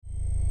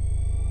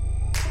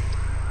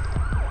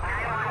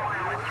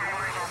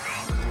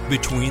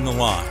Between the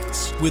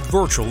Lines with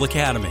Virtual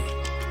Academy.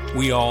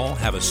 We all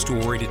have a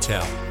story to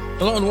tell.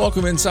 Hello and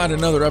welcome inside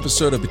another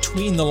episode of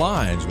Between the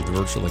Lines with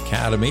Virtual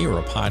Academy, or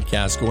a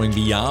podcast going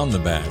beyond the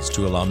badge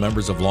to allow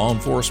members of law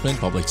enforcement,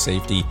 public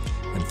safety,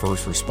 and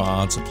first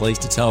response a place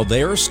to tell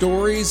their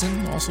stories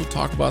and also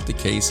talk about the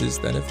cases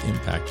that have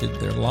impacted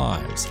their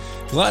lives.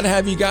 Glad to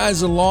have you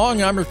guys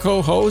along. I'm your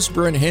co-host,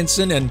 Brent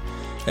Hinson, and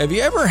have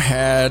you ever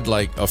had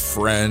like a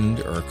friend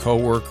or a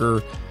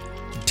coworker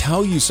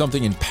tell you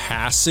something in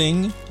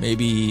passing,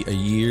 maybe a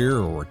year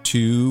or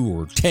 2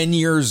 or 10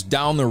 years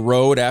down the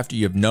road after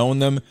you've known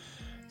them,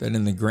 that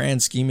in the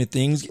grand scheme of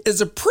things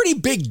is a pretty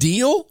big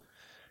deal?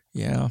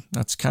 Yeah,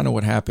 that's kind of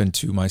what happened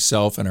to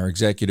myself and our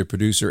executive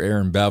producer,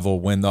 Aaron Bevel,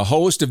 when the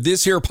host of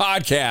this here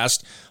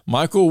podcast,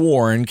 Michael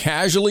Warren,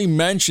 casually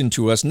mentioned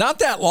to us, not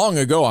that long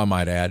ago, I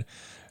might add,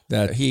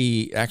 that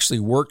he actually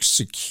worked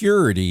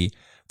security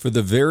for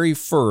the very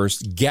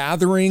first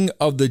gathering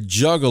of the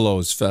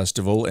Juggalos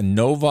Festival in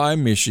Novi,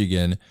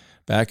 Michigan,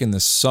 back in the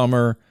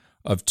summer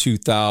of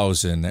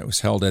 2000. That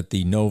was held at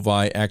the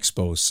Novi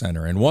Expo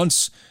Center. And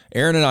once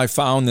Aaron and I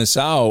found this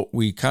out,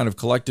 we kind of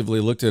collectively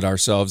looked at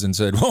ourselves and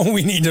said, well,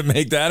 we need to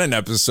make that an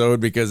episode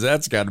because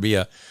that's got to be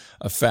a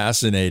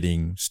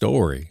fascinating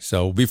story.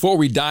 So before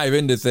we dive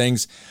into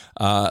things,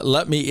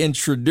 let me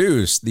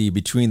introduce the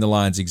Between the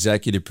Lines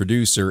executive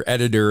producer,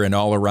 editor, and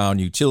all-around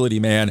utility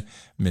man,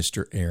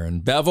 Mr. Aaron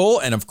Bevel.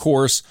 And of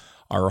course,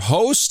 our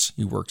host.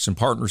 He works in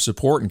partner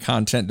support and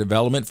content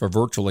development for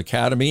Virtual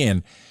Academy,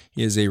 and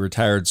he is a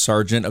retired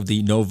sergeant of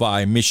the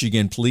Novi,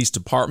 Michigan Police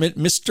Department,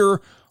 Mr.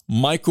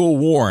 Michael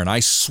Warren.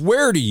 I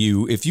swear to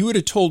you, if you would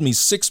have told me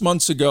 6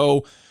 months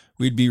ago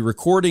we'd be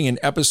recording an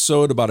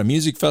episode about a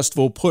music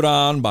festival put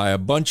on by a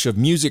bunch of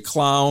music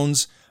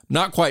clowns,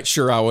 not quite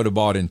sure I would have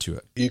bought into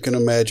it. You can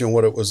imagine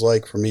what it was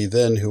like for me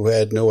then, who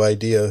had no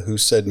idea who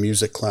said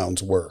music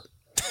clowns were.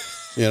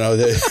 You know,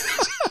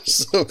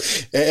 so,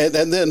 and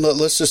then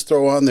let's just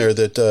throw on there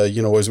that,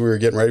 as we were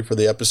getting ready for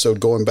the episode,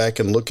 going back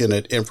and looking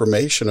at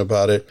information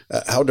about it,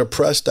 how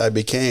depressed I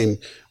became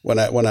when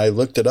I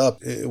looked it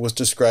up. It was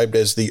described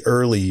as the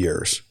early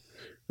years.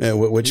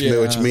 Which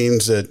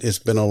means that it's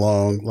been a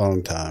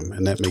long time,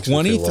 and that makes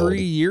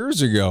 23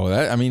 years ago.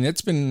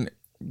 It's been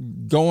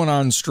going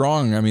on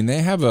strong. I mean,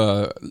 they have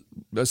a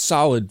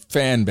solid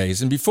fan base.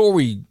 And before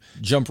we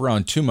jump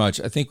around too much,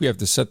 I think we have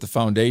to set the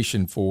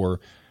foundation for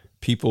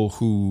people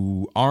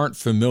who aren't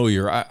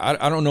familiar.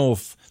 I don't know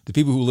if the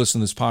people who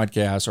listen to this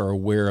podcast are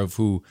aware of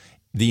who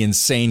the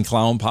Insane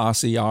Clown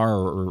Posse are,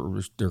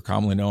 or they're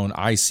commonly known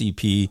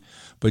ICP.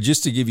 But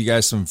just to give you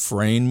guys some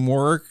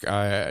framework,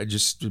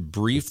 just a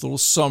brief little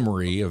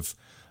summary of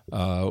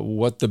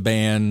what the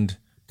band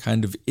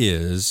kind of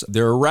is.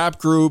 They're a rap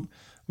group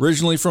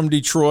originally from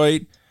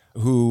Detroit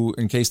who,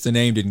 in case the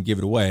name didn't give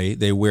it away,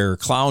 they wear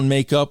clown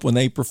makeup when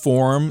they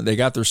perform. They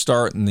got their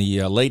start in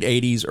the late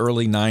 80s,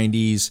 early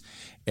 90s,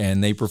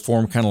 and they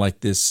perform kind of like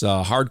this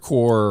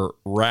hardcore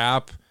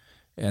rap.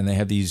 And they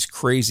have these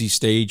crazy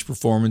stage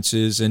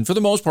performances. And for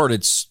the most part,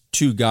 it's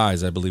two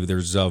guys, I believe.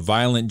 There's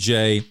Violent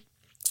J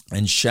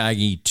and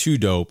Shaggy 2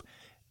 Dope.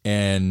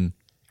 And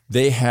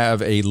they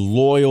have a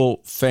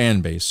loyal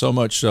fan base, so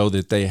much so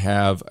that they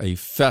have a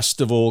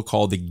festival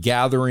called the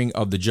Gathering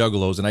of the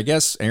Juggalos. And I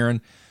guess, Aaron,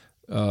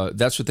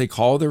 that's what they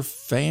call their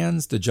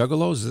fans, the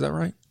Juggalos. Is that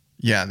right?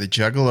 Yeah, the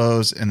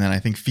Juggalos. And then I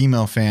think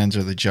female fans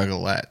are the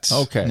Juggalettes.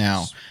 Okay.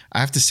 Now, I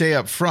have to say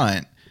up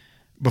front,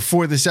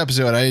 before this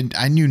episode,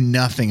 I knew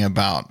nothing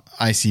about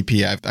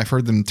ICP. I've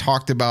heard them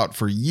talked about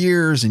for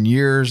years and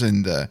years,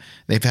 and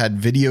they've had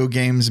video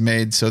games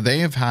made. So they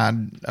have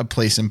had a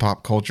place in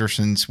pop culture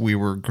since we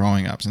were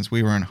growing up, since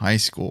we were in high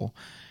school.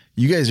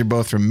 You guys are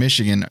both from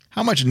Michigan.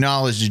 How much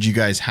knowledge did you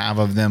guys have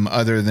of them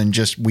other than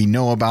just we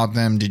know about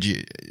them?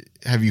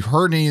 Have you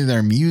heard any of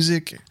their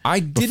music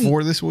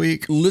before this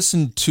week?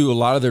 Listen to a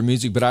lot of their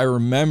music, but I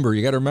remember,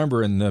 you got to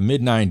remember in the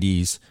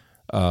mid-90s,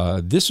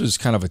 this was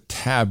kind of a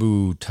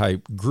taboo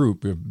type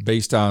group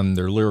based on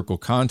their lyrical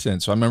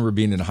content. So I remember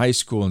being in high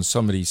school and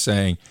somebody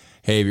saying,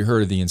 hey, have you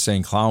heard of the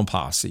Insane Clown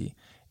Posse?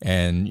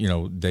 And,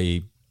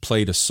 they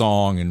played a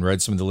song and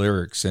read some of the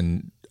lyrics.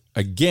 And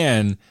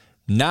again,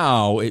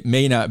 now it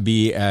may not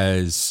be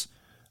as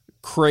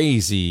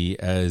crazy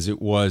as it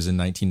was in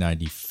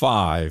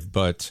 1995,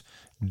 but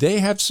they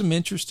have some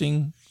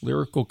interesting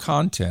lyrical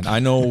content. I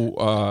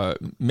know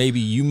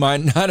maybe you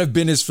might not have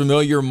been as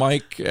familiar,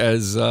 Mike,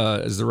 as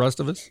the rest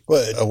of us.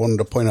 Well, I wanted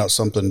to point out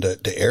something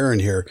to Aaron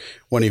here.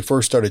 When he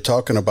first started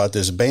talking about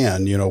this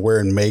band,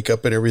 wearing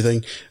makeup and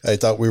everything, I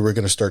thought we were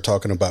going to start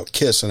talking about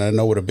Kiss, and I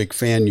know what a big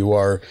fan you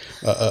are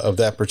of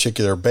that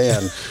particular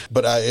band.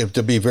 But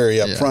to be very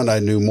upfront, I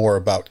knew more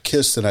about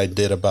Kiss than I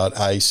did about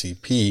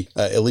ICP,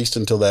 at least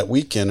until that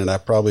weekend, and I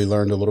probably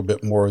learned a little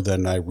bit more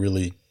than I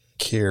really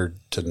cared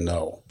to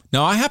know.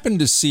 Now, I happened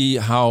to see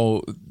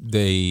how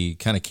they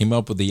kind of came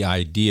up with the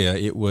idea.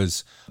 It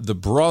was the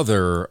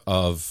brother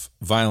of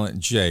Violent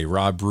J,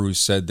 Rob Bruce,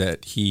 said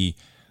that he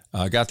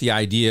got the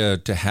idea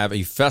to have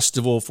a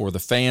festival for the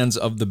fans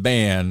of the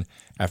band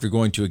after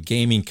going to a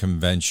gaming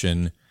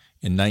convention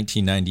in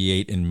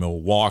 1998 in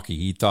Milwaukee.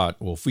 He thought,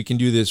 well, if we can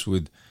do this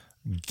with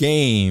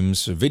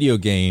games, video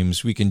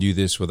games, we can do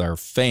this with our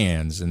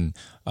fans. And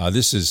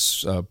this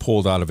is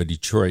pulled out of a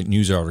Detroit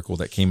News article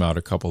that came out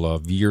a couple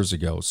of years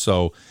ago.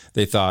 So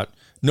they thought,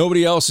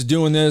 nobody else is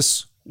doing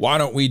this. Why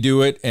don't we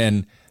do it?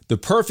 And the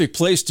perfect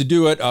place to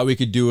do it, we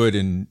could do it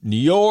in New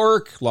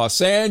York, Los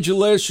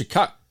Angeles,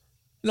 Chicago.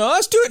 No,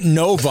 let's do it in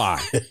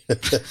Novi.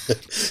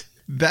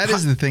 That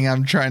is the thing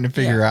I'm trying to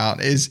figure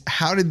out is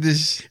how did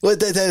this... Well,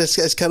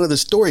 that's kind of the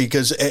story,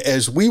 because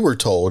as we were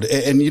told,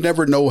 and you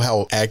never know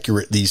how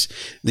accurate these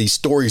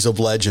stories of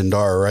legend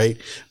are, right?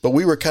 But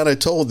we were kind of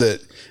told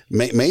that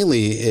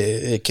mainly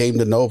it came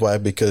to Novi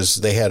because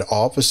they had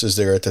offices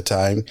there at the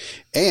time,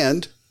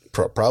 and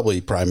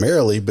probably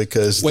primarily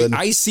because... Wait,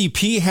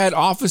 ICP had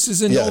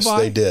offices in Novi? Yes,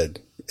 they did.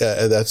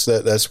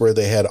 That's where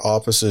they had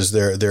offices,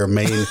 their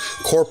main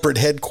corporate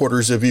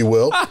headquarters, if you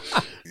will.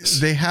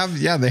 They have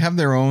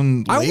their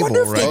own label, I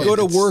wonder if right? they go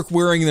to work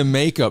wearing the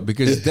makeup,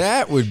 because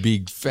that would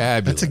be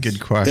fabulous. That's a good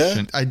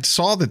question. Yeah. I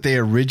saw that they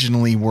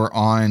originally were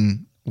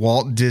on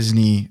Walt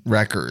Disney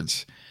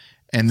Records,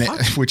 and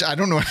which I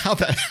don't know how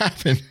that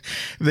happened.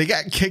 They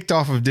got kicked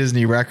off of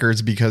Disney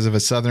Records because of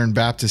a Southern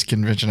Baptist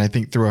convention, I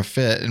think, threw a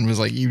fit and was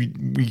like,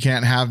 we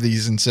can't have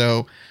these. And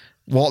so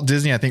Walt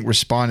Disney, I think,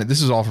 responded.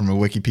 This is all from a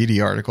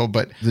Wikipedia article,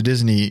 but the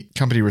Disney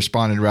company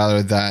responded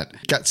rather that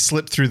got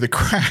slipped through the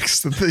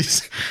cracks. That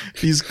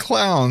these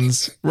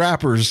clowns,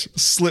 rappers,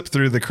 slipped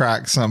through the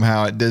cracks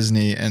somehow at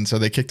Disney, and so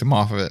they kicked them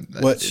off of it.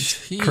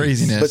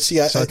 Craziness. But see,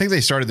 I think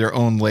they started their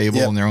own label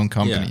and their own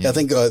company. Yeah. I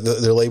think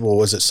their label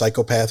was it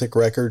Psychopathic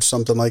Records,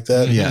 something like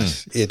that.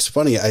 Yes. It's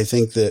funny. I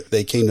think that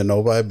they came to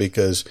Novi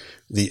because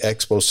the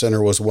Expo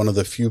Center was one of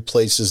the few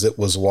places that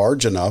was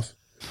large enough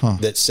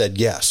that said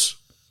yes.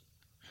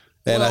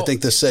 And I think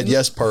the said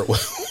yes part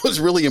was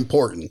really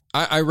important.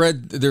 I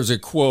read there's a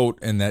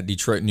quote in that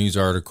Detroit News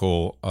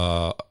article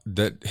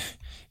that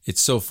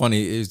it's so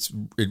funny. It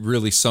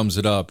really sums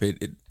it up.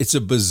 It's a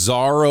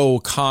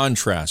bizarro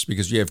contrast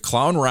because you have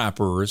clown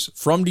rappers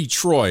from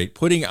Detroit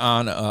putting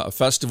on a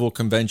festival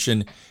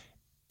convention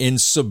in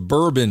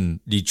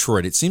suburban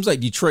Detroit. It seems like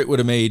Detroit would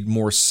have made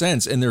more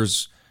sense, and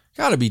there's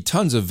got to be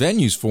tons of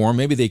venues for them.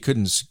 Maybe they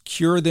couldn't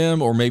secure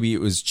them, or maybe it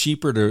was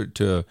cheaper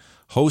to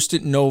host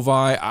it in Novi.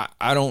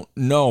 I don't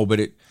know, but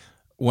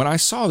when I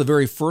saw the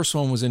very first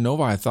one was in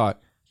Novi, I thought,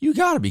 you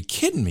got to be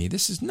kidding me.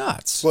 This is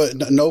nuts. Well,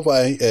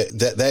 Novi,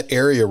 that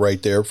area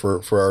right there,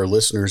 for our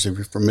listeners, if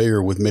you're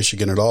familiar with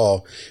Michigan at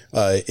all,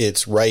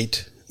 it's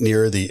right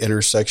near the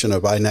intersection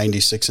of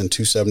I-96 and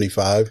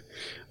 275.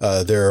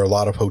 There are a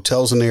lot of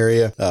hotels in the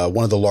area.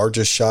 One of the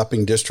largest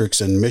shopping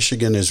districts in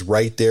Michigan is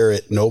right there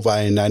at Novi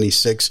and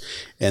 96,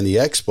 and the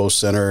Expo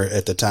Center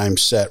at the time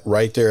sat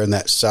right there in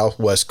that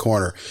southwest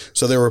corner.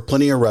 So there were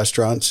plenty of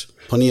restaurants,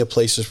 plenty of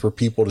places for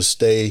people to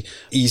stay,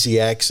 easy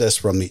access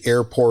from the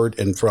airport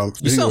and from...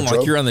 You sound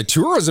like you're on the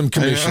tourism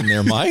commission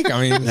there, Mike.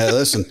 I mean...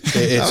 listen.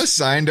 I was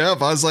signed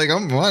up. I was like,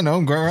 I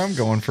know where I'm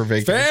going for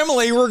vacation.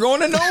 Family, we're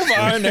going to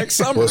Novi next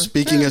summer. Well,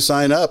 speaking of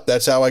sign up,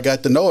 that's how I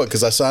got to know it,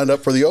 because I signed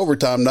up for the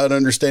overtime, not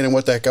understanding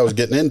what the heck I was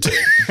getting into.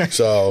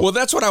 So, well,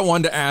 that's what I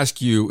wanted to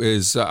ask you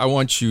is I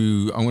want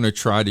to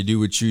try to do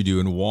what you do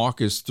and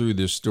walk us through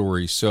this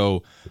story.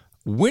 So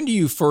when do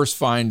you first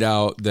find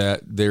out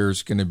that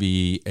there's going to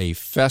be a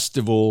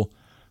festival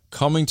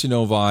coming to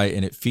Novi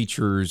and it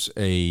features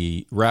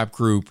a rap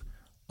group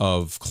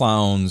of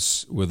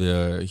clowns with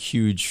a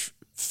huge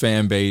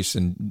fan base,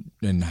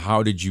 and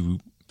how did you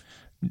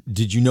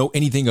know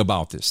anything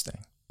about this thing?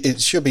 It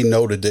should be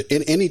noted that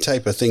any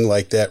type of thing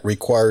like that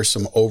requires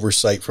some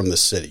oversight from the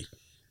city,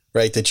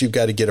 right? That you've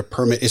got to get a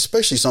permit,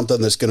 especially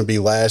something that's going to be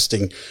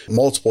lasting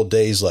multiple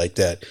days like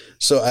that.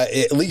 So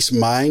at least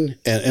mine,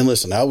 and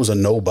listen, I was a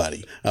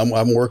nobody.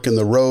 I'm working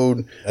the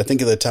road. I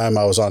think at the time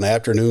I was on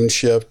afternoon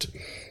shift,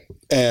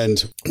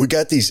 and we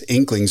got these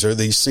inklings or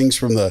these things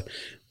from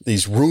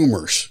these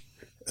rumors,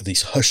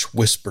 these hush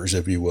whispers,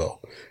 if you will,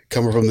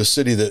 coming from the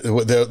city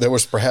that there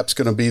was perhaps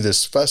going to be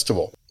this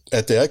festival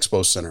at the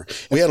Expo Center.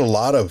 We had a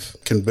lot of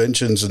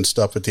conventions and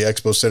stuff at the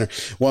Expo Center.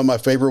 One of my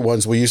favorite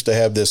ones, we used to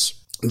have the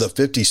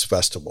 50s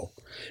Festival.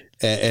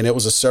 And it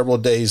was several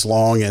days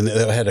long, and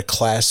it had a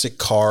classic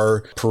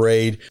car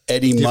parade.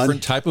 Eddie Money.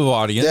 Different type of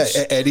audience.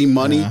 Yeah, Eddie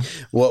Money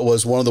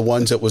was one of the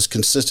ones that was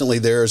consistently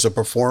there as a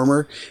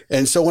performer.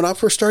 And so when I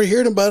first started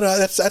hearing about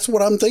it, that's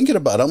what I'm thinking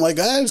about. I'm like,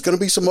 there's going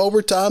to be some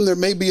overtime. There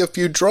may be a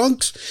few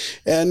drunks,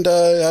 and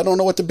I don't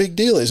know what the big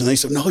deal is. And they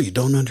said, no, you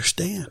don't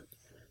understand.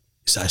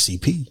 It's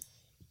ICP.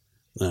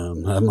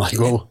 I'm like,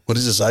 well, what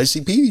is this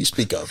ICP you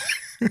speak of?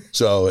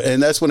 So,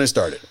 and that's when it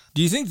started.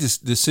 Do you think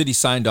the city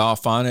signed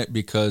off on it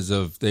because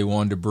of they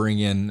wanted to bring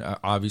in,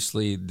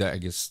 obviously, I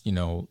guess,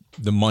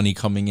 the money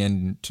coming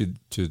in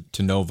to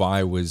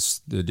Novi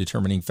was the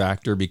determining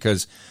factor,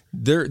 because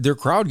their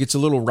crowd gets a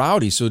little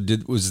rowdy. So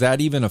was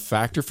that even a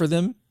factor for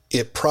them?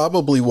 It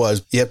probably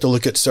was. You have to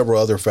look at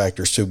several other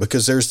factors too,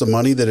 because there's the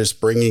money that it's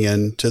bringing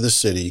in to the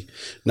city,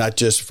 not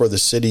just for the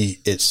city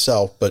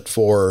itself, but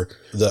for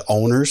the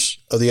owners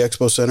of the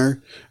Expo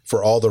Center,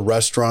 for all the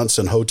restaurants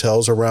and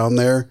hotels around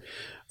there.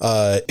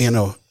 in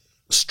a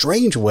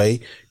strange way,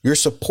 you're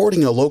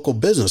supporting a local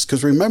business.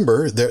 Because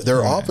remember,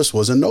 their office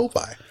was in Novi.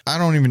 I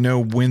don't even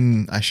know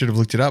when. I should have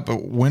looked it up,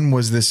 but when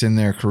was this in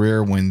their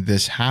career when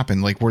this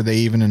happened? Like, were they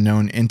even a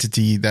known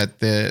entity that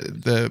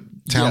the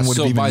town would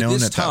have even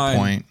known at that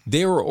point?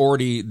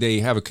 They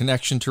have a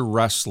connection to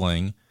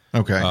wrestling.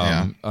 Okay.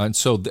 And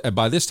so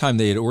by this time,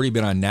 they had already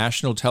been on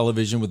national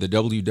television with the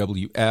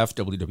WWF,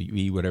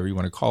 WWE, whatever you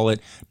want to call it,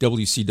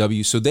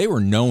 WCW. So they were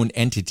known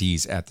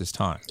entities at this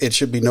time. It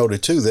should be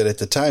noted, too, that at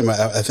the time,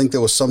 I think there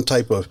was some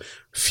type of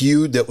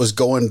feud that was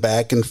going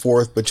back and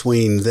forth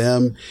between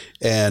them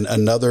and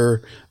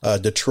another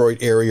Detroit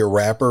area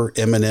rapper,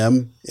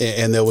 Eminem.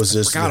 And there was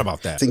this. I forgot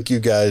about that. I think you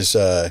guys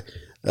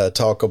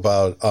talk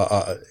about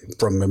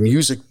from a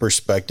music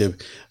perspective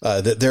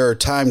that there are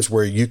times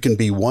where you can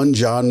be one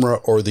genre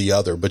or the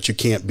other, but you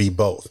can't be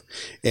both.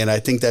 And I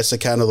think that's the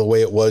kind of the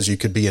way it was. You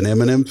could be an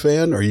Eminem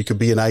fan or you could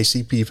be an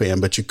ICP fan,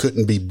 but you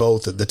couldn't be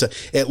both at the time.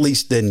 At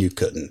least then you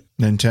couldn't.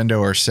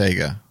 Nintendo or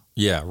Sega.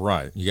 Yeah,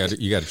 right. You got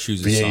to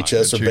choose a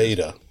VHS side. or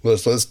Beta.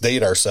 Let's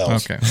date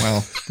ourselves. Okay,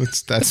 well,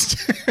 that's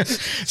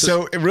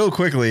so. Real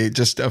quickly,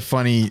 just a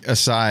funny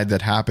aside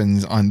that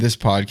happens on this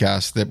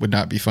podcast that would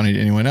not be funny to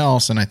anyone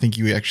else, and I think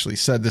you actually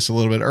said this a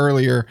little bit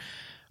earlier.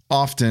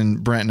 Often,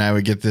 Brent and I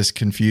would get this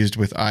confused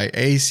with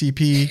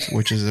IACP,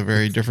 which is a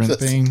very different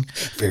thing.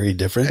 Very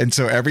different. And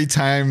so every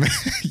time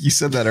you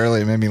said that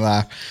earlier, it made me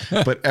laugh.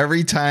 But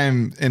every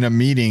time in a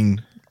meeting,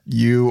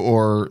 you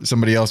or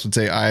somebody else would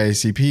say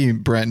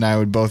IACP, Brent and I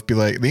would both be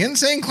like, the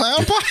Insane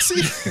Clown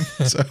Posse.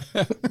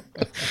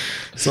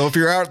 So if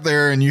you're out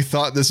there and you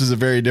thought this was a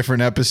very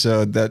different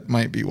episode, that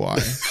might be why.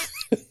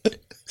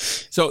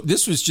 So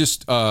this was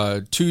just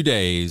 2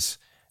 days,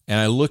 and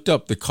I looked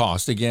up the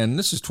cost. Again,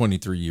 this is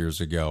 23 years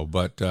ago,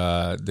 but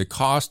the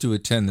cost to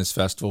attend this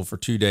festival for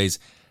 2 days,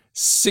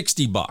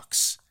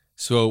 $60.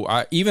 So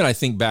I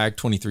think back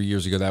 23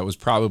 years ago, that was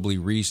probably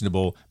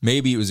reasonable.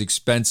 Maybe it was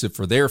expensive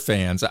for their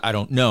fans. I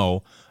don't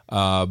know.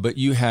 But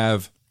you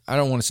have, I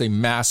don't want to say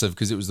massive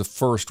because it was the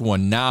first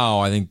one.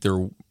 Now I think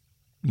they're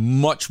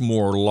much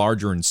more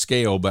larger in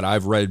scale, but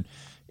I've read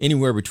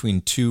anywhere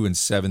between 2,000 and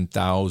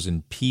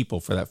 7,000 people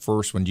for that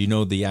first one. Do you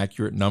know the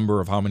accurate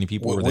number of how many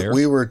people were there?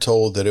 We were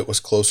told that it was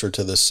closer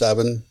to the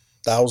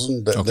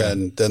 7,000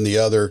 than the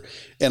other.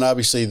 And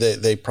obviously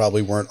they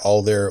probably weren't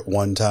all there at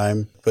one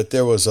time, but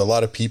there was a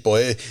lot of people.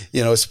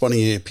 It's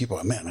funny.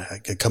 People, man, I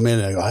could come in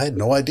and I had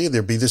no idea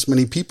there'd be this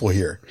many people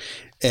here.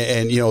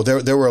 And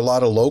there were a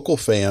lot of local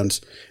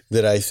fans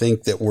that I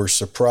think that were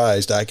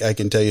surprised. I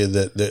can tell you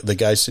that the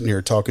guy sitting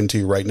here talking to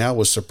you right now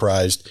was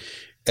surprised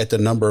at the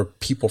number of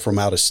people from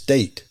out of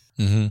state.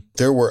 Mm-hmm.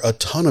 There were a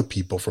ton of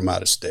people from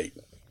out of state.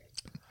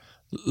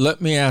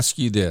 Let me ask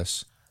you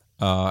this,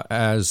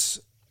 as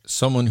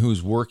someone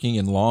who's working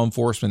in law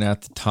enforcement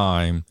at the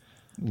time,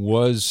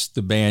 was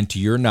the band, to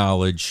your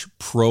knowledge,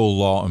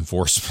 pro-law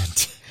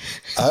enforcement?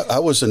 I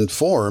was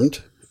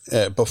informed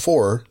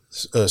before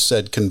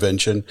said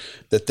convention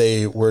that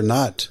they were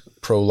not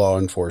pro-law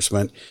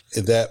enforcement.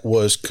 That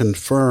was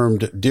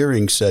confirmed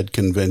during said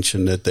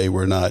convention that they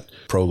were not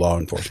pro-law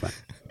enforcement.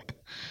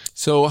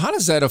 So how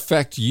does that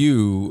affect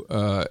you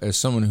as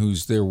someone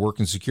who's there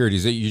working security?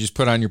 Is it you just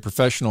put on your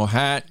professional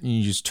hat and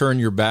you just turn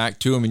your back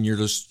to them and you're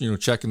just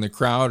checking the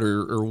crowd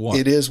or what?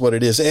 It is what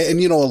it is. And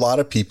a lot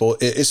of people,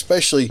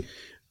 especially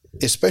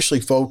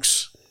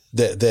folks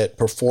that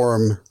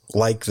perform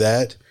like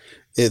that,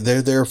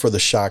 they're there for the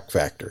shock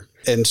factor.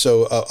 And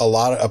so a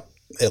lot of,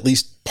 at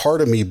least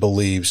part of me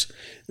believes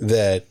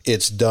that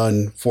it's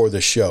done for the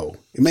show.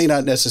 It may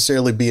not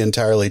necessarily be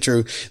entirely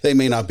true. They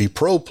may not be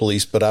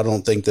pro-police, but I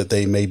don't think that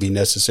they maybe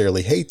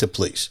necessarily hate the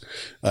police.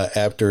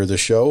 After the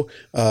show,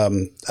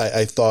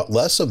 I thought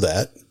less of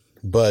that,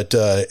 but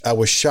I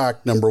was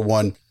shocked, number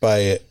one,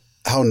 by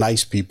how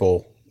nice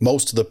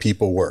most of the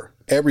people were.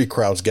 Every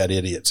crowd's got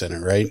idiots in it,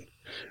 right?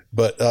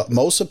 But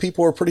most of the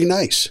people were pretty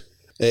nice.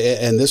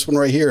 And this one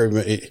right here,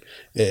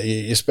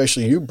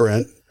 especially you,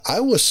 Brent, I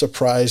was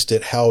surprised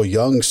at how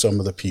young some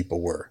of the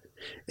people were.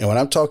 And when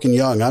I'm talking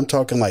young, I'm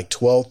talking like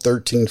 12,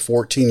 13,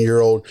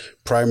 14-year-old,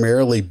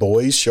 primarily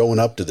boys showing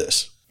up to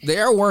this. They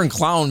are wearing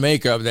clown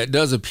makeup that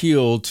does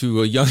appeal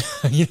to a young,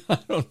 I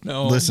don't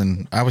know.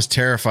 Listen, I was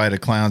terrified of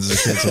clowns as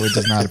a kid, so it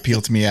does not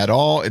appeal to me at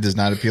all. It does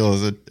not appeal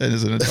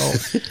as an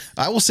adult.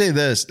 I will say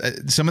this.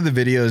 Some of the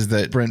videos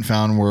that Brent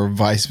found were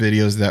Vice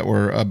videos that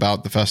were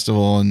about the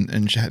festival,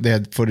 and they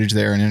had footage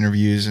there and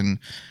interviews. And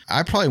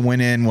I probably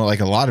went in with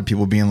like a lot of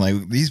people being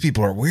like, these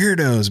people are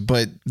weirdos,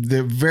 but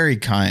they're very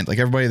kind. Like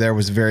everybody there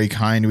was very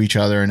kind to each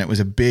other, and it was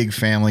a big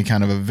family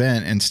kind of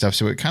event and stuff.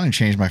 So it kind of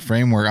changed my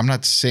framework. I'm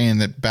not saying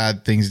that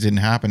bad things didn't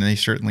happen, and they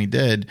certainly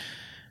did.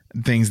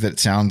 Things that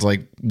sounds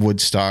like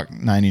Woodstock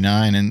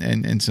 99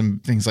 and some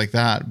things like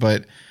that.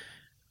 But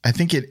I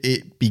think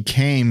it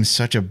became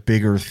such a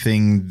bigger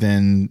thing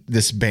than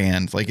this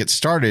band. Like it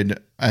started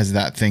as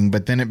that thing,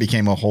 but then it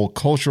became a whole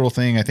cultural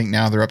thing. I think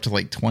now they're up to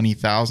like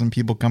 20,000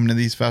 people coming to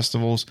these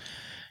festivals.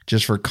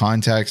 Just for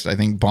context, I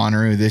think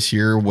Bonnaroo this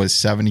year was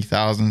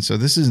 70,000. So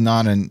this is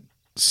not an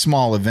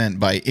small event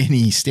by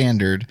any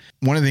standard.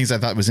 One of the things I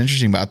thought was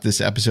interesting about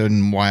this episode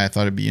and why I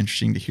thought it'd be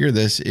interesting to hear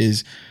this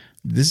is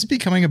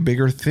becoming a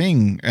bigger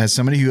thing. As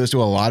somebody who goes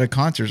to a lot of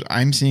concerts,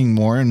 I'm seeing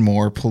more and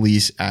more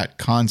police at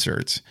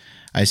concerts.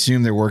 I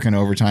assume they're working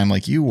overtime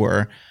like you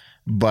were,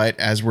 but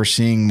as we're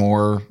seeing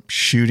more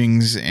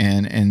shootings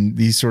and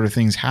these sort of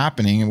things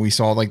happening, and we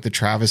saw like the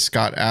Travis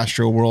Scott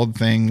Astroworld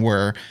thing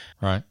where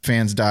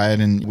fans died,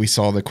 and we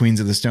saw the Queens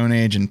of the Stone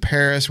Age in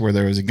Paris where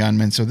there was a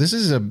gunman. So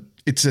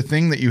it's a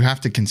thing that you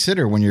have to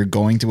consider when you're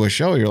going to a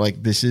show. You're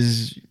like, this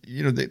is,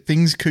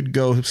 things could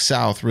go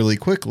south really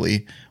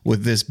quickly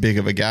with this big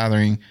of a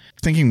gathering.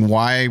 Thinking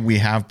why we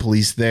have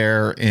police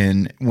there,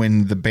 and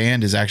when the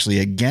band is actually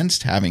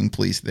against having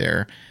police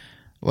there,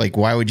 like,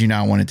 why would you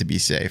not want it to be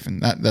safe? And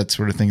that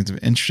sort of thing is an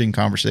interesting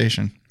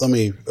conversation. Let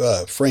me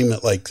frame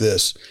it like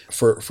this.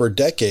 For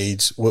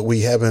decades,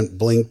 we haven't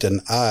blinked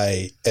an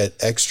eye at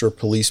extra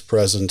police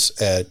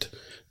presence at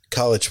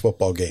college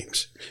football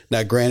games.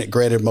 Now,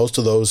 granted, most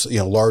of those,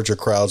 larger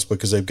crowds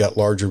because they've got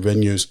larger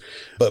venues,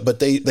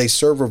 but they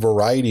serve a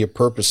variety of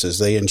purposes.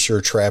 They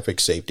ensure traffic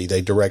safety.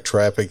 They direct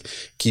traffic,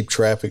 keep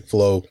traffic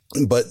flow,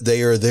 but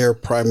they are there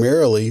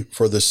primarily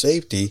for the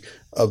safety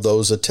of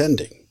those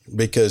attending.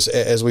 Because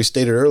as we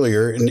stated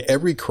earlier, in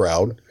every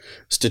crowd,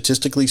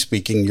 statistically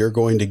speaking, you're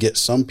going to get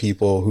some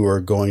people who are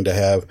going to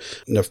have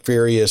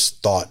nefarious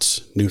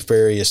thoughts,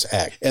 nefarious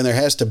acts. And there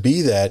has to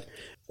be that.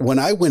 When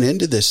I went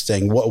into this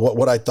thing,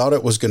 what I thought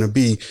it was going to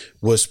be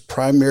was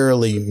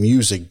primarily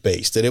music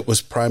based, that it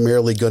was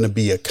primarily going to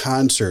be a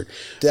concert.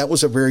 That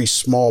was a very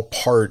small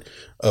part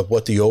of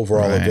what the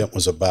overall event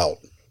was about.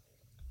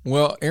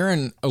 Well,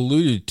 Aaron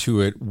alluded to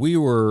it. We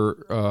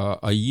were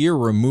a year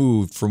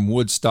removed from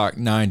Woodstock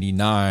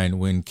 99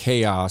 when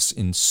chaos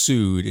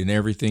ensued and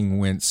everything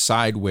went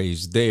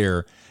sideways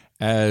there.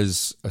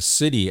 As a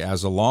city,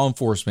 as a law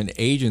enforcement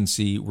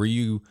agency, were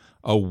you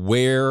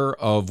aware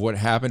of what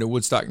happened at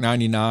Woodstock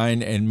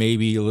 99 and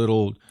maybe a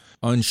little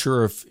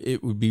unsure if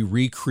it would be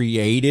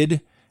recreated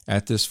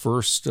at this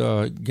first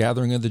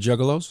gathering of the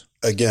Juggalos?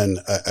 Again,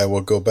 I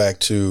will go back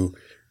to,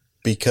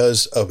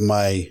 because of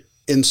my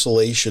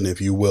insulation, if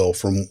you will,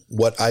 from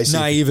what I see.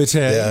 Naivete.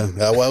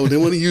 Yeah. Well, I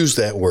didn't want to use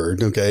that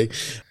word. Okay.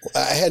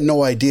 I had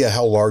no idea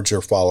how large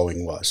their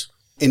following was.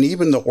 And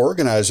even the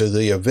organizer of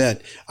the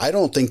event, I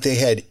don't think they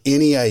had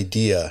any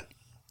idea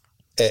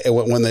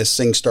when this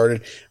thing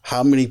started,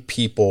 how many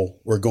people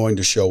were going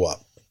to show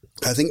up.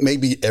 I think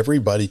maybe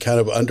everybody kind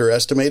of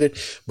underestimated,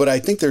 but I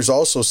think there's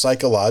also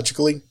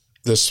psychologically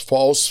this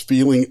false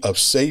feeling of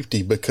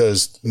safety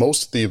because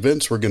most of the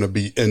events were going to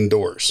be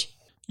indoors.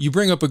 You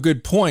bring up a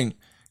good point,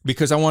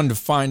 because I wanted to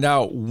find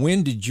out,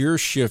 when did your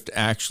shift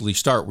actually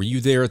start? Were you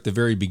there at the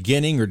very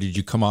beginning, or did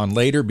you come on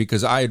later?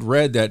 Because I had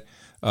read that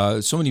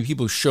so many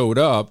people showed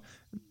up,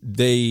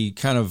 they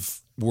kind of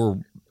were,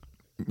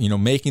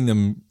 making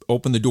them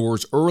open the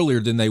doors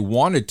earlier than they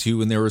wanted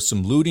to, and there was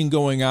some looting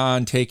going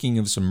on, taking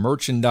of some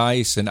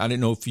merchandise, and I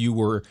didn't know if you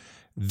were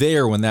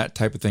there when that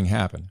type of thing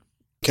happened.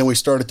 Can we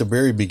start at the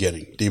very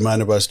beginning? Do you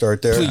mind if I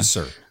start there? Please,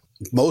 sir.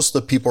 Most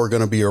of the people are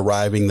going to be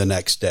arriving the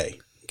next day.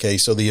 Okay,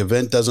 so the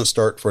event doesn't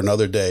start for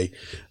another day,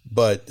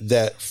 but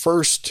that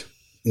first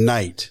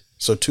night,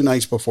 so 2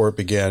 nights before it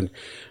began,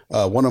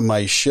 one of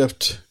my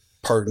shift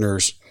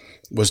partners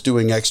was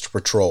doing extra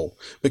patrol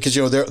because,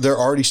 they're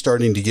already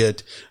starting to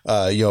get,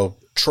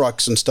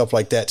 trucks and stuff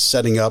like that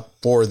setting up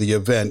for the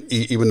event,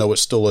 even though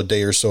it's still a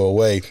day or so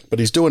away. But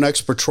he's doing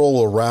extra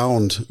patrol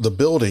around the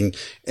building,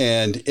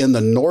 and in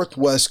the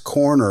northwest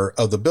corner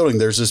of the building,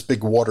 there's this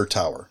big water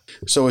tower.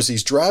 So as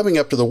he's driving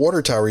up to the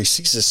water tower, he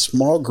sees a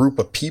small group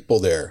of people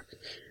there.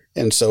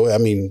 And so,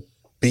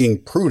 being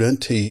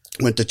prudent, he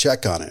went to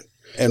check on it.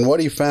 And what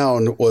he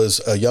found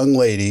was a young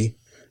lady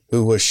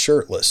who was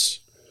shirtless,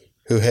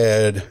 who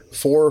had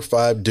 4 or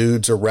 5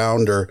 dudes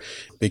around her.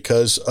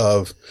 Because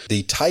of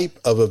the type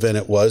of event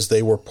it was,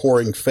 they were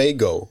pouring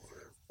Faygo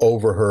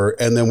over her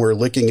and then were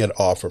licking it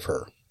off of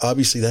her.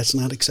 Obviously, that's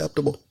not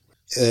acceptable.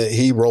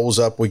 He rolls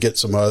up. We get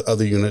some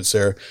other units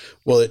there.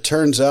 Well, it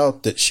turns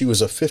out that she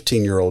was a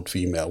 15-year-old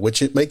female,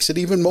 which it makes it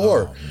even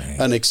more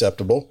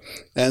unacceptable.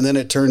 And then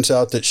it turns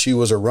out that she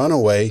was a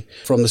runaway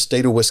from the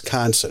state of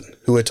Wisconsin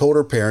who had told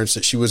her parents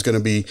that she was going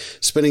to be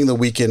spending the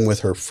weekend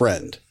with her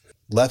friend.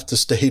 Left the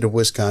state of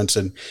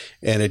Wisconsin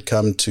and had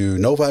come to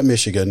Novi,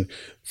 Michigan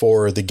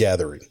for the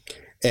gathering.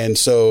 And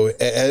so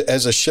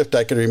as a shift,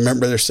 I can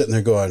remember they're sitting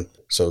there going,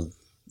 so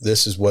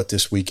this is what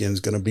this weekend's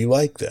going to be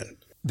like then.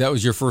 That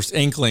was your first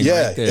inkling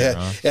right there.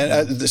 Yeah.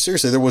 Huh? And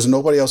seriously, there was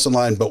nobody else in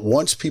line. But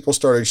once people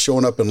started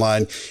showing up in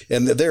line,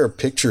 and there are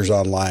pictures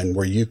online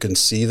where you can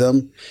see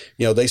them,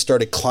 they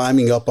started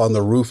climbing up on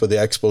the roof of the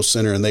expo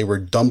center and they were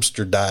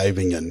dumpster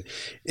diving. And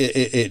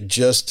it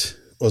just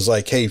was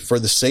like, hey, for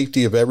the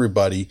safety of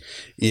everybody,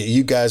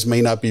 you guys may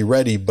not be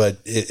ready, but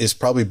it's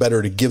probably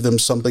better to give them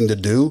something to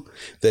do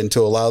than to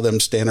allow them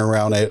standing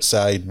around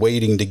outside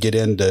waiting to get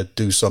in to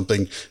do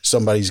something.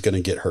 Somebody's going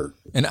to get hurt.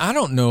 And I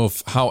don't know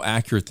how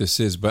accurate this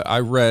is, but I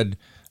read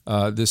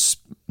this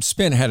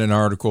Spin had an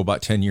article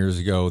about 10 years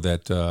ago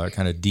that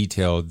kind of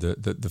detailed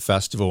the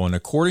festival. And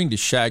according to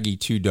Shaggy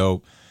 2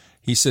 Dope,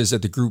 he says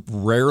that the group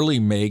rarely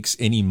makes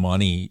any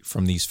money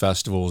from these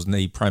festivals, and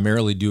they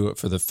primarily do it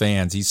for the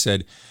fans. He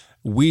said,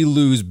 we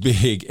lose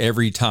big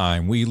every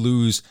time. We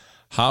lose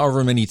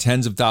however many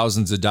tens of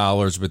thousands of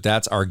dollars, but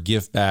that's our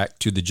gift back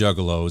to the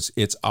Juggalos.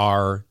 It's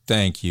our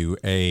thank you,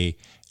 a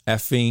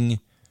effing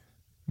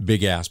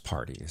big ass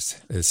parties.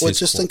 Well,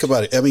 just think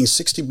about it. I mean,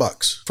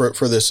 $60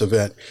 for this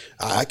event.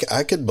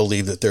 I could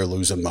believe that they're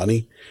losing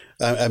money.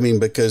 I mean,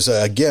 because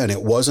again,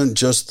 it wasn't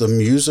just the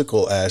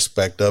musical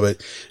aspect of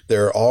it.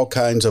 There are all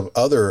kinds of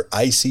other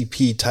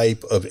ICP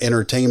type of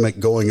entertainment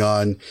going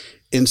on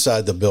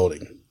inside the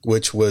building,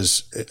 which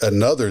was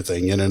another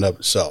thing in and of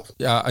itself.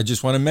 Yeah, I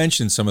just want to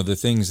mention some of the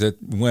things that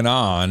went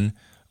on.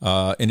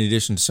 In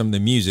addition to some of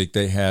the music,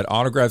 they had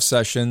autograph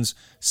sessions,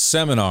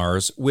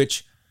 seminars,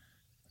 which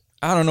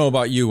I don't know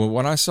about you, but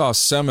when I saw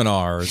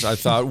seminars, I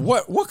thought,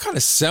 what kind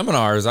of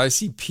seminars?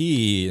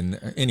 ICP,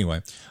 and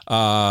anyway,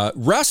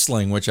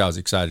 wrestling, which I was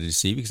excited to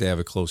see because they have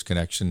a close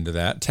connection to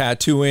that.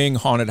 Tattooing,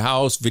 haunted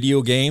house,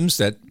 video games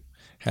that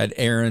had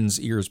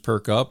Aaron's ears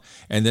perk up,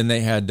 and then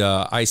they had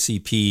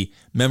ICP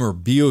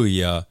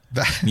memorabilia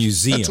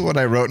museum. That's what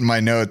I wrote in my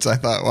notes. I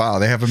thought, wow,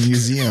 they have a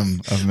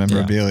museum of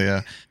memorabilia.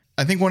 Yeah.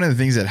 I think one of the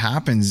things that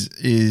happens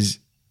is,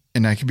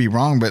 and I could be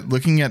wrong, but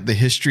looking at the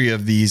history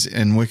of these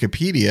in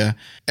Wikipedia,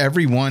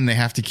 every one they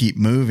have to keep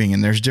moving,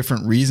 and there's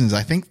different reasons.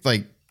 I think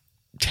like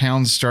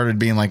towns started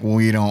being like, well,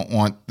 we don't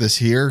want this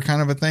here kind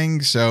of a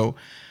thing. So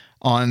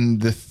on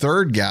the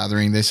third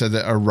gathering, they said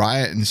that a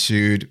riot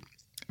ensued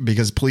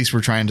because police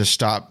were trying to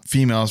stop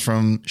females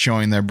from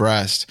showing their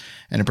breast.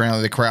 And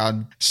apparently the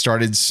crowd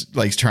started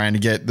like trying to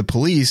get the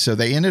police. So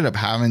they ended up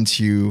having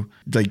to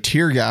like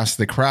tear gas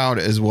the crowd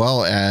as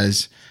well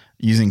as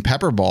using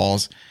pepper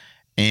balls.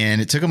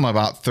 And it took them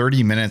about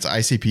 30 minutes.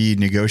 ICP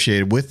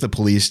negotiated with the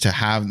police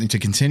to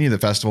continue the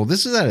festival.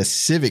 This is at a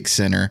civic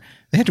center.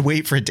 They had to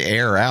wait for it to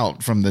air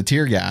out from the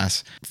tear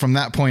gas. From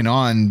that point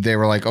on, they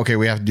were like, okay,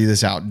 we have to do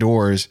this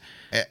outdoors.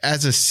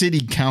 As a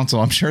city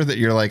council, I'm sure that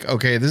you're like,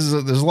 okay, there's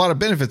a lot of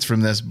benefits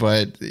from this,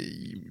 but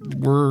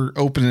we're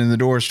opening the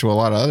doors to a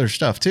lot of other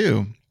stuff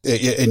too.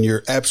 And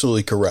you're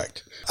absolutely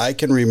correct. I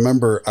can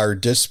remember our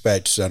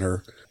dispatch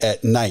center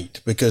at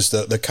night because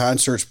the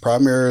concerts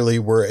primarily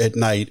were at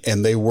night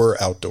and they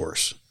were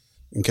outdoors.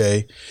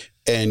 Okay.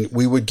 And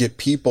we would get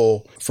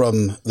people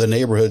from the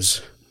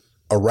neighborhoods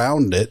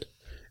around it,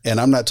 and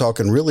I'm not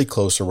talking really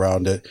close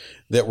around it,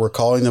 that were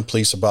calling the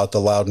police about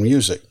the loud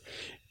music.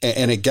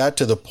 And it got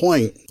to the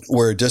point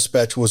where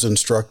dispatch was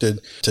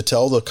instructed to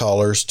tell the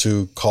callers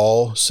to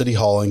call City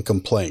Hall and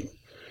complain.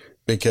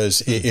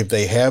 Because if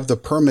they have the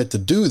permit to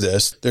do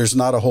this, there's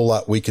not a whole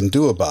lot we can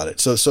do about it.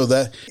 So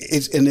that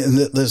it's, and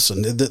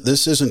listen,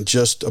 this isn't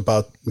just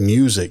about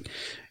music.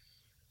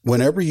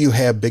 Whenever you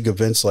have big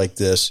events like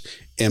this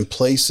in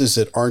places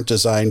that aren't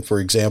designed, for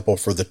example,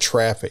 for the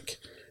traffic,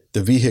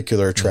 the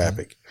vehicular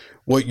traffic,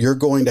 what you're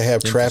going to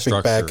have traffic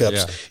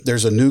backups. Yeah.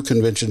 There's a new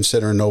convention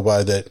center in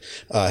Novi that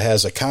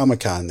has a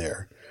Comic-Con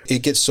there. It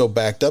gets so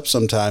backed up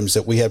sometimes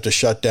that we have to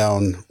shut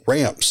down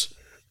ramps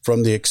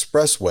from the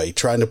expressway,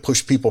 trying to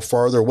push people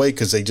farther away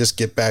because they just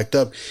get backed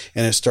up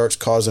and it starts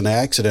causing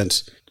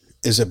accidents.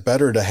 Is it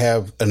better to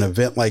have an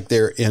event like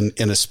there in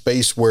a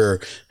space where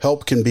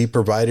help can be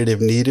provided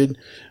if needed,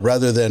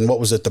 rather than what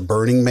was it, the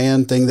Burning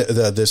Man thing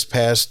that this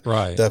past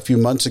a few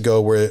months ago,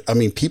 where, I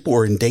mean, people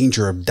were in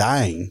danger of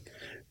dying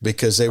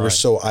because they were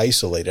so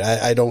isolated.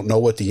 I don't know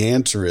what the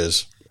answer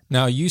is.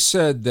 Now, you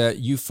said that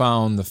you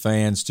found the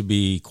fans to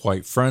be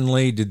quite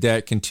friendly. Did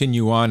that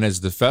continue on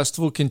as the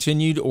festival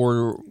continued,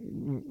 or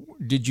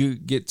did you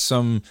get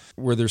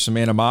were there some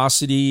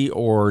animosity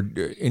or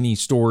any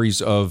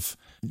stories of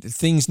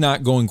things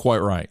not going quite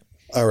right?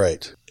 All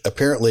right.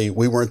 Apparently,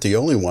 we weren't the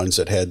only ones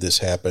that had this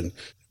happen.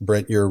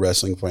 Brent, you're a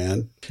wrestling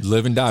fan.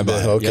 Live and die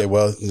by it. Okay,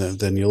 well,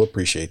 then you'll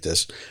appreciate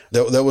this.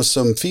 There was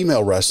some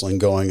female wrestling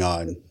going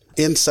on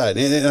inside,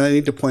 and I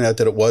need to point out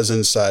that it was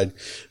inside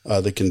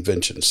the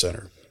convention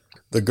center.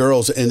 The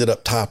girls ended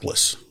up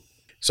topless.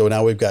 So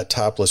now we've got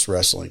topless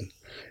wrestling.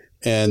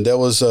 And that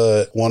was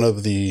one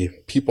of the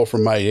people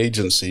from my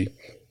agency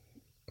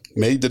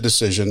made the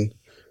decision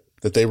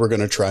that they were going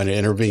to try to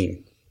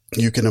intervene.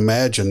 You can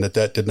imagine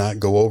that did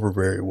not go over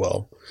very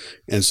well.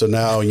 And so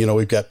now,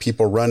 we've got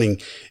people running.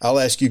 I'll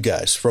ask you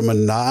guys, from a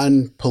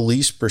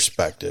non-police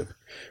perspective,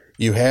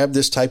 you have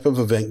this type of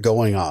event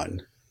going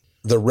on.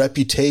 The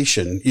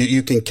reputation,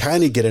 you can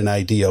kind of get an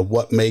idea of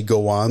what may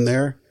go on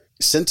there.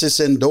 Since it's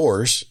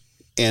indoors,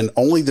 and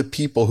only the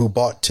people who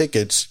bought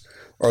tickets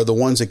are the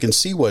ones that can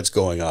see what's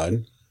going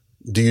on,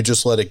 do you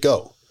just let it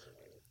go?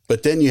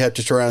 But then you have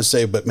to turn around and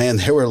say, but man,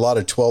 there were a lot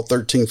of 12,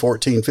 13,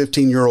 14,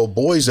 15-year-old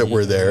boys that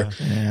were there.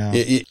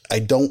 Yeah. I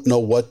don't know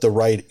what the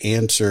right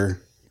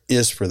answer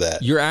is for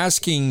that. You're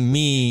asking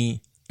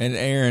me and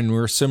Aaron,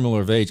 we're similar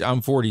of age.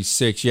 I'm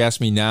 46. You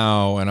ask me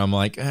now, and I'm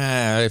like,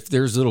 if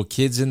there's little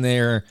kids in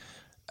there,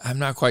 I'm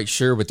not quite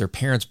sure, but their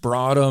parents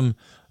brought them.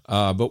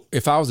 But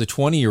if I was a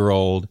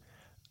 20-year-old,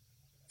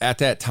 at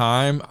that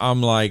time,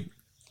 I'm like,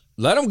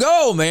 let them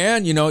go,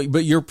 man.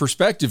 But your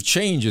perspective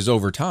changes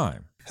over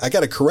time. I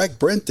got to correct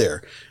Brent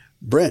there.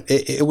 Brent,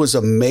 it was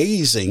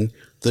amazing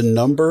the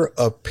number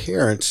of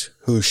parents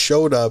who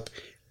showed up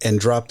and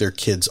dropped their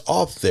kids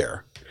off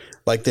there.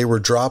 Like they were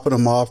dropping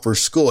them off for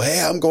school.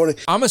 Hey,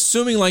 I'm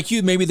assuming like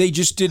you, maybe they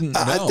just didn't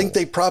know. I think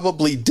they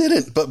probably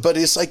didn't, but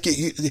it's like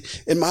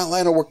in my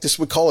line of work, this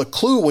we call a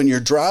clue when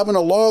you're driving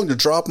along to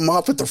drop them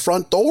off at the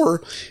front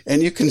door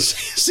and you can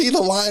see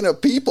the line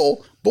of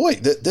people. Boy,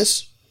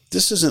 this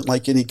isn't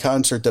like any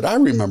concert that I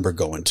remember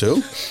going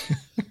to.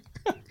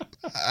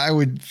 I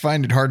would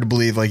find it hard to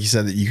believe, like you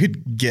said, that you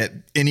could get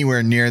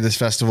anywhere near this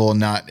festival and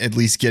not at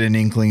least get an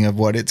inkling of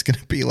what it's going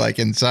to be like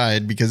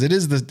inside, because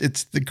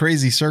it's the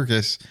crazy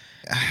circus.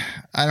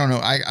 I don't know.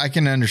 I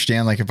can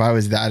understand, like, if I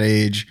was that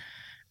age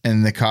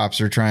and the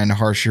cops are trying to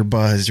harsh your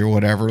buzz or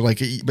whatever,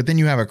 like, but then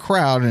you have a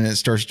crowd and it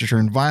starts to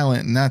turn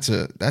violent, and that's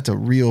a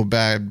real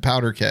bad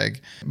powder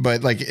keg.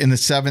 But like in the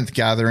 7th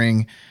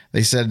gathering,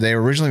 they said they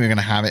originally were going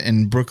to have it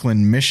in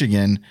Brooklyn,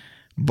 Michigan,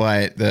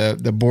 but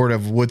the board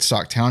of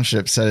Woodstock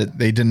Township said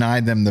they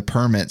denied them the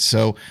permit.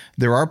 So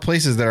there are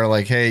places that are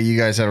like, hey, you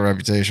guys have a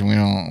reputation. We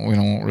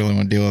don't really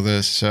want to deal with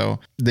this. So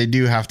they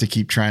do have to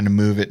keep trying to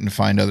move it and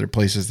find other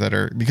places that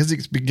are, because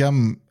it's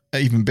become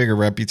an even bigger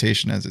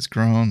reputation as it's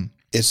grown.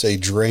 It's a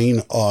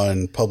drain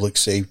on public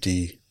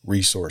safety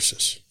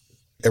resources.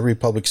 Every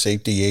public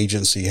safety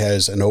agency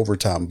has an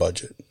overtime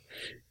budget.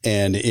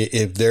 And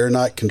if they're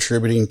not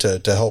contributing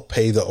to help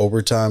pay the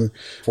overtime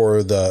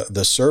for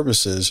the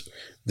services,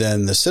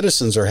 then the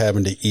citizens are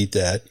having to eat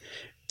that,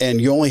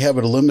 and you only have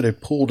a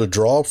limited pool to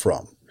draw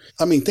from.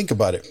 I mean, think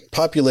about it.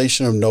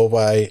 Population of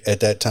Novi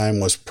at that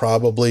time was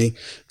probably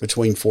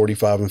between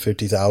 45 and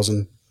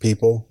 50,000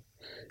 people.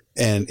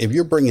 And if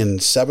you're bringing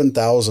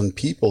 7,000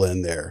 people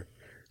in there,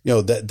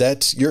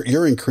 that's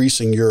you're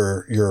increasing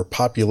your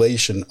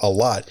population a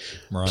lot.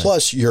 Right.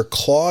 Plus, you're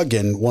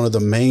clogging one of the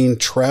main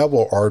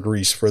travel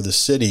arteries for the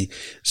city.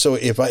 So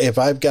if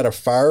I've got a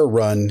fire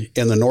run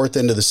in the north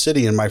end of the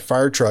city and my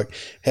fire truck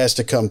has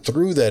to come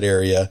through that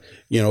area,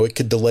 it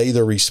could delay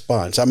the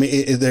response. I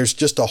mean, there's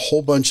just a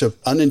whole bunch of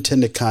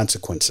unintended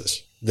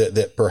consequences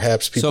that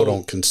perhaps people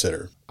don't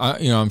consider.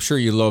 I'm sure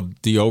you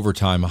loved the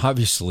overtime.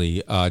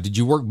 Obviously, did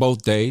you work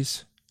both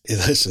days?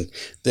 Listen,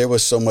 there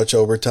was so much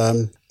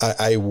overtime.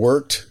 I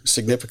worked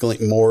significantly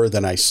more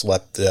than I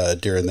slept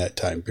during that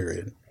time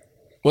period.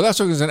 Well, that's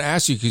what I was going to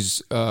ask you,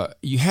 because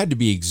you had to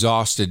be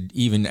exhausted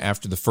even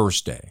after the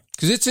first day,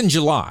 because it's in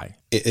July.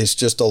 It's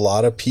just a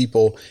lot of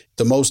people.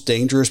 The most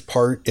dangerous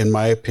part, in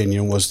my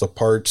opinion, was the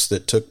parts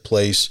that took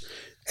place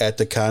at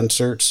the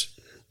concerts,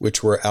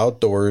 which were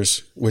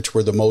outdoors, which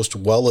were the most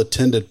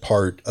well-attended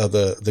part of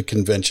the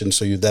convention.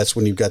 So that's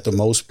when you've got the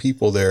most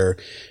people there.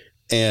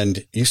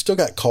 And you still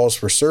got calls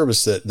for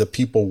service that the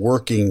people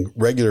working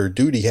regular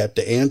duty have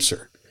to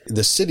answer.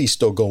 The city's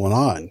still going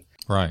on.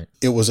 Right.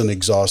 It was an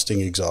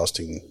exhausting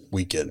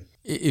weekend.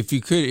 If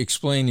you could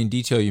explain in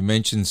detail, you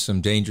mentioned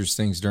some dangerous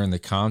things during the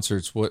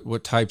concerts.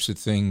 What types of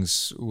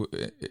things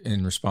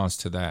in response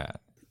to that?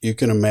 You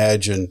can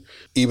imagine,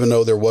 even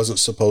though there wasn't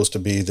supposed to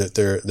be, that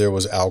there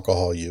was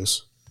alcohol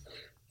use.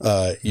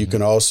 You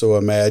can also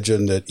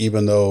imagine that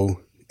even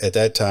though at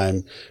that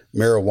time,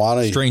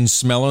 marijuana... Strange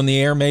smell in the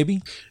air,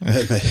 maybe?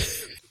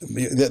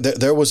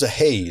 There was a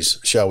haze,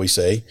 shall we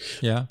say.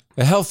 Yeah.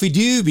 A healthy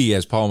doobie,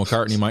 as Paul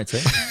McCartney might say.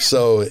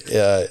 So,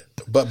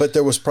 but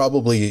there was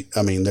probably,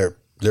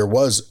 there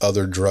was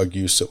other drug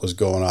use that was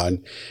going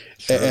on.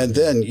 Sure. And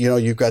then,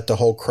 you've got the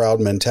whole crowd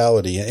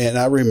mentality. And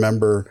I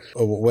remember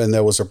when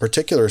there was a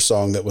particular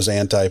song that was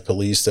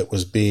anti-police that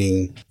was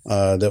being,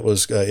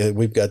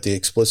 we've got the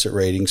explicit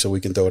rating, so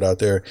we can throw it out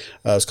there.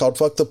 It's called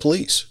Fuck the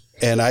Police.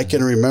 And I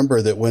can remember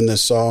that when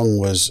this song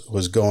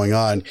was going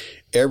on,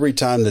 every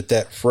time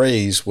that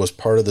phrase was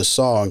part of the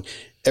song,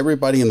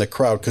 everybody in the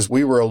crowd, because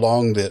we were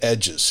along the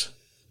edges,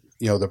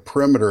 the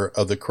perimeter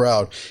of the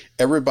crowd,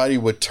 everybody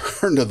would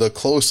turn to the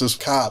closest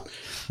cop,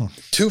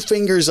 2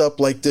 fingers up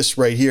like this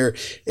right here,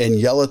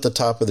 and yell at the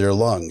top of their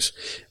lungs.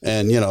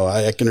 And,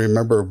 I can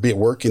remember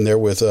working there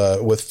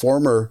with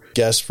former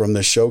guests from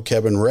the show,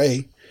 Kevin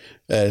Ray,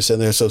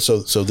 saying there, so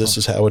this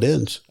is how it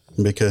ends.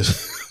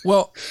 Because...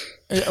 Well,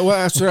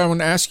 that's what I want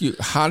to ask you.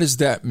 How does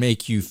that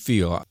make you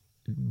feel?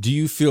 Do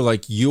you feel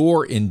like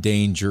you're in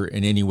danger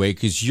in any way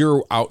because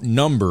you're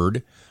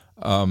outnumbered?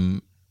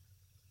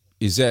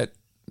 Is that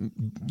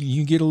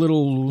you get a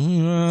little,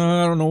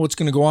 I don't know what's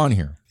going to go on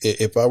here?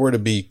 If I were to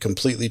be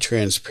completely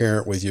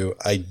transparent with you,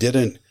 I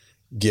didn't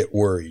get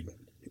worried.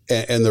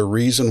 And the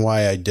reason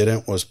why I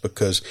didn't was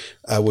because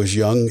I was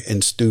young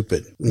and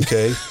stupid.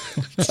 Okay.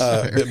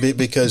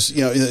 Because,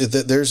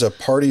 there's a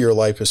part of your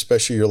life,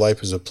 especially your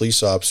life as a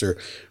police officer,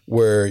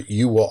 where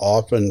you will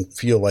often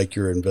feel like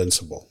you're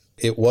invincible.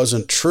 It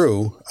wasn't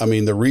true.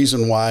 The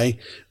reason why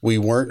we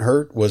weren't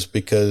hurt was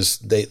because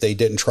they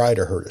didn't try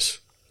to hurt us.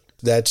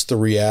 That's the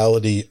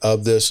reality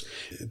of this.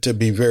 To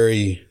be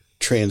very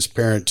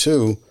transparent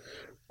too,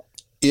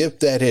 if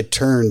that had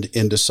turned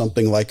into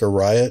something like a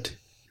riot,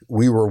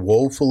 we were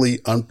woefully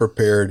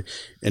unprepared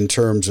in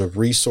terms of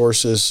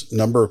resources,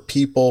 number of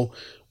people,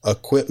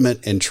 equipment,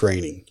 and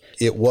training.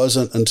 It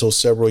wasn't until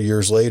several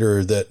years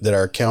later that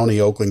our county,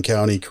 Oakland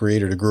County,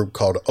 created a group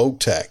called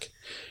OAKTAC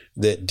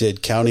that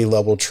did county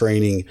level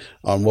training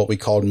on what we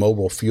called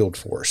mobile field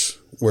force,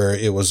 where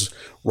it was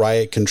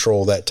riot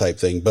control, that type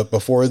thing. But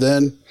before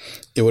then,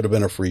 it would have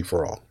been a free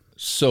for all.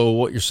 So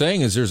what you're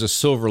saying is there's a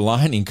silver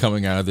lining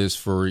coming out of this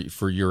for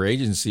your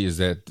agency, is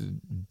that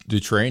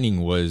the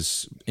training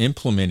was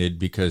implemented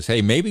because,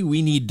 hey, maybe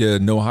we need to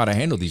know how to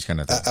handle these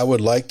kind of things. I would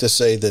like to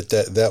say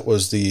that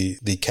was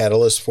the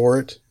catalyst for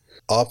it.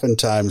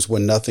 Oftentimes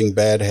when nothing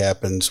bad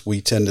happens, we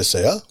tend to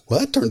say, oh,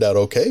 well, that turned out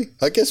okay.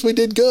 I guess we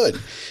did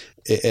good.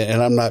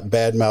 And I'm not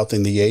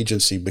bad-mouthing the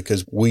agency,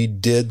 because we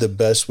did the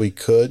best we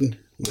could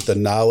with the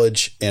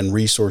knowledge and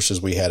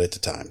resources we had at the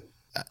time.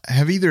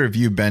 Have either of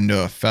you been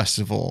to a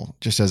festival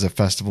just as a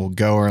festival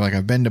goer? Like,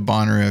 I've been to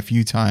Bonnaroo a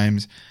few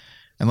times,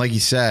 and like you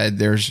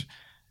said,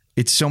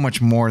 it's so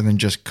much more than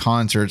just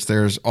concerts.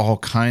 There's all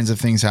kinds of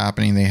things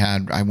happening.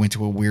 I went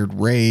to a weird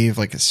rave,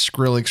 like a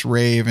Skrillex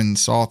rave, and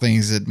saw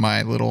things that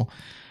my little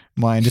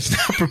mind is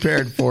not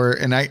prepared for.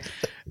 And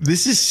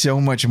this is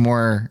so much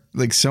more,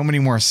 like so many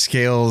more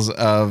scales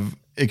of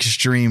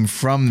extreme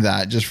from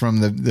that, just from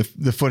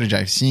the footage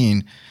I've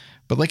seen.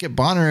 But like at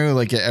Bonnaroo,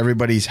 like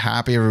everybody's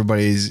happy,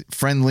 everybody's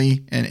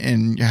friendly,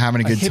 and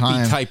having a good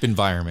time. Type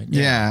environment.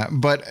 Yeah.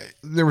 But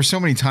there were so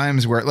many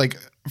times where, like,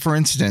 for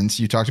instance,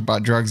 you talked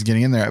about drugs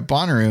getting in there. At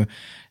Bonnaroo,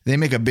 they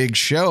make a big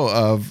show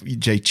of,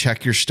 they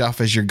check your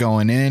stuff as you're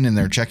going in, and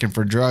they're checking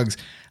for drugs.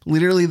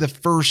 Literally the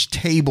first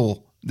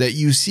table that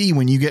you see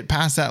when you get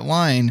past that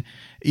line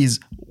is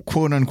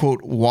quote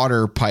unquote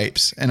water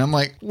pipes. And I'm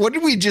like, what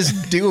did we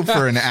just do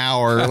for an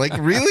hour? Like,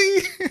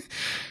 really?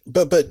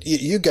 But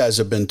you guys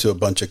have been to a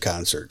bunch of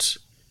concerts.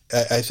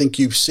 I think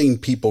you've seen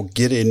people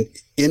get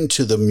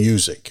into the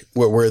music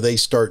where they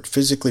start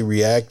physically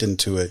reacting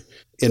to it.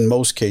 In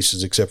most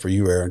cases, except for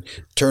you, Aaron,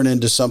 turn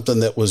into something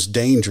that was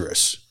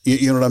dangerous.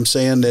 You know what I'm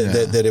saying?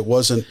 That it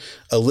wasn't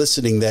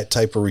eliciting that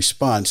type of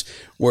response,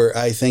 where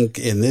I think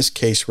in this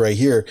case right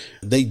here,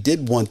 they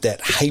did want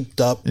that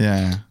hyped up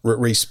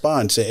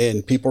response,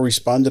 and people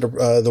responded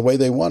the way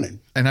they wanted.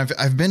 And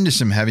I've been to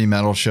some heavy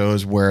metal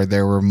shows where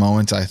there were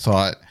moments I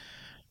thought,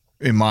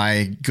 am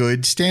I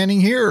good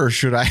standing here, or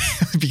should I?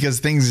 Because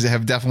things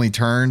have definitely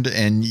turned,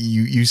 and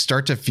you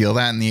start to feel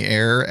that in the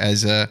air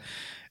as a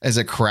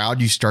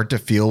crowd. You start to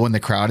feel when the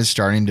crowd is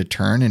starting to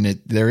turn, and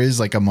there is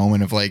like a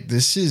moment of like,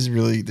 this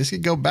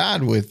could go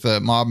bad with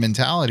mob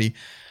mentality.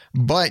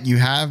 But you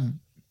have,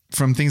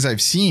 from things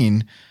I've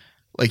seen,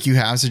 like you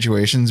have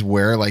situations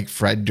where, like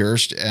Fred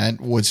Durst at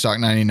Woodstock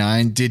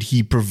 99, did he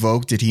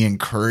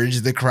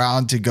encourage the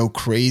crowd to go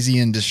crazy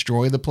and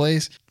destroy the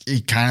place?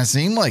 It kind of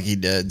seemed like he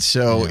did.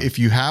 So if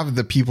you have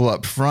the people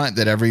up front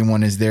that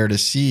everyone is there to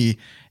see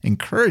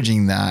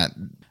encouraging that,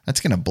 that's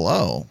going to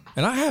blow.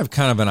 And I have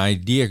kind of an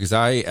idea, because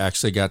I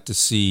actually got to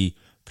see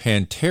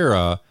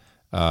Pantera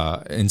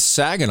in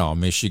Saginaw,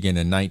 Michigan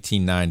in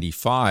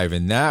 1995.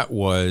 And that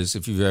was,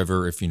 if you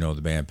know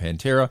the band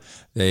Pantera,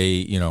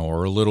 they,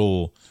 are a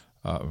little,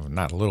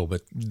 not a little,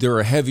 but they're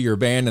a heavier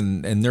band,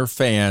 and their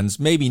fans,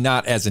 maybe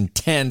not as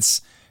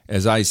intense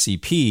as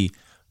ICP,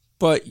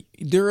 but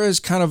there is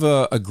kind of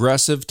a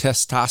aggressive,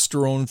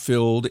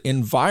 testosterone-filled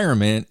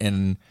environment,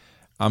 and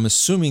I'm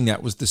assuming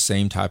that was the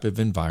same type of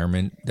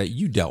environment that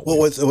you dealt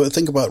with. Well,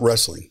 think about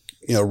wrestling.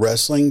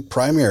 Wrestling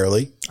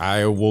primarily.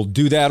 I will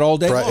do that all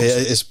day long.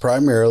 It's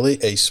primarily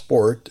a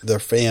sport. The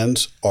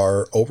fans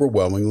are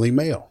overwhelmingly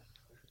male.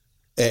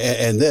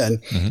 And then,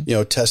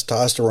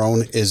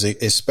 testosterone is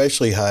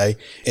especially high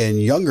in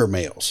younger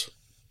males.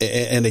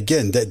 And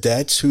again,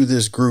 that's who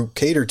this group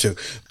catered to.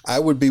 I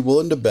would be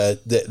willing to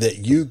bet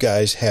that you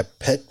guys have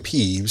pet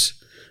peeves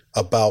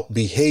about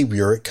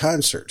behavior at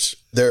concerts.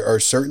 There are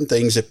certain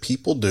things that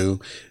people do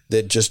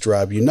that just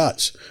drive you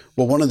nuts.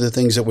 Well, one of the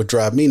things that would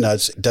drive me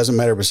nuts, it doesn't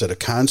matter if it's at a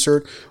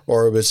concert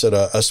or if it's at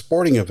a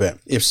sporting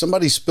event. If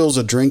somebody spills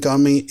a drink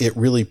on me, it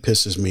really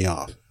pisses me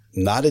off.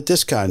 Not at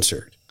this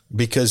concert.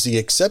 Because the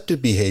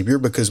accepted behavior,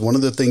 because one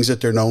of the things that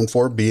they're known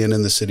for being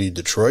in the city of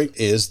Detroit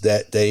is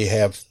that they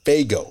have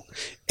Faygo.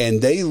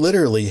 And they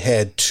literally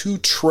had 2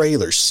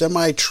 trailers,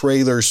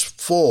 semi-trailers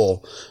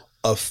full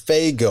of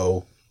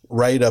Faygo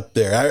right up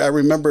there. I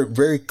remember it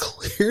very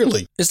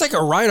clearly. It's like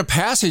a rite of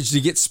passage to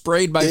get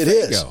sprayed by Faygo. It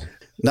is.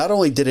 Not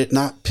only did it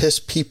not piss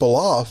people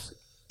off,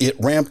 it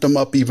ramped them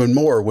up even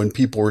more when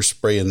people were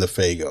spraying the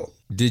Faygo.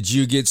 Did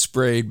you get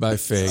sprayed by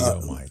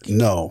Faygo, Mike?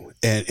 No.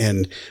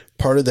 And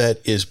part of that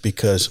is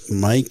because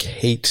Mike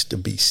hates to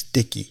be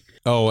sticky.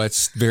 Oh,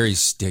 it's very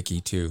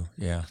sticky too.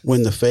 Yeah.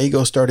 When the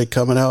Faygo started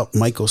coming out,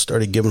 Michael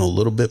started giving a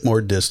little bit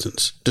more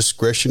distance.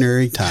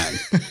 Discretionary time.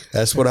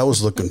 That's what I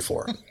was looking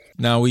for.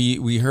 Now,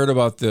 we heard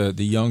about the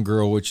young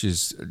girl, which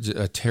is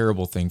a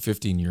terrible thing,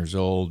 15 years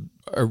old.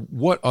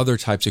 What other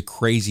types of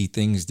crazy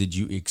things did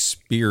you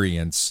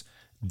experience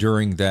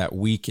during that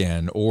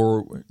weekend?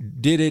 Or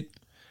did it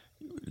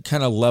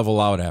kind of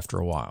level out after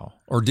a while?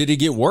 Or did it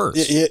get worse?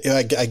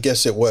 I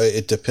guess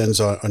it depends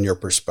on your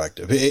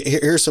perspective.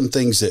 Here's some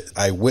things that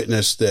I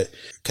witnessed that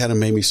kind of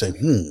made me say,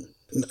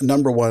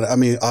 Number one, I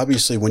mean,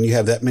 obviously, when you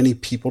have that many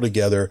people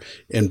together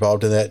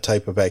involved in that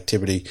type of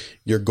activity,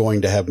 you're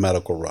going to have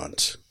medical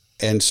runs.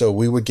 And so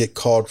we would get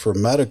called for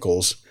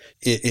medicals.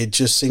 It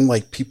just seemed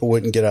like people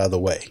wouldn't get out of the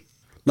way.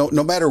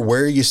 No matter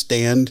where you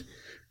stand,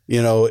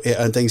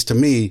 on things, to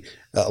me,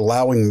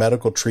 allowing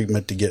medical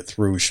treatment to get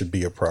through should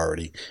be a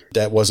priority.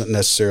 That wasn't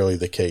necessarily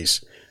the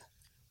case.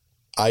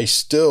 I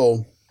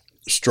still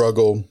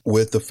struggle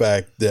with the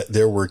fact that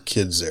there were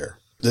kids there.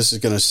 This is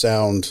going to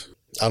sound,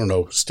 I don't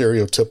know,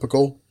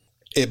 stereotypical.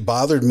 It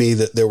bothered me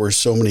that there were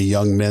so many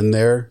young men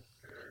there,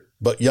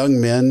 but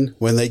young men,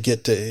 when they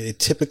get to,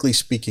 typically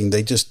speaking,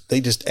 they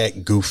just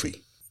act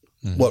goofy.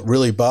 Mm-hmm. What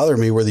really bothered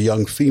me were the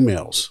young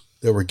females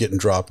that were getting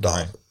dropped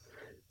off.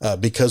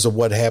 Because of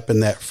what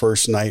happened that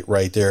first night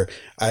right there.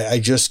 I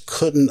just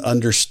couldn't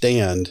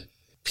understand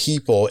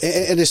people,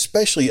 and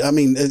especially, I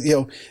mean,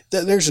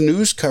 there's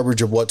news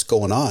coverage of what's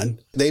going on.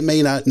 They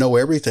may not know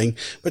everything,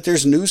 but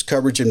there's news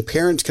coverage, and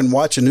parents can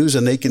watch the news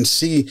and they can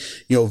see,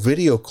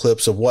 video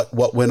clips of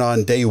what went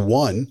on day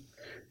one.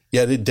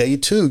 Yet at day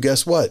two,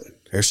 guess what?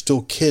 There's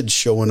still kids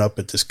showing up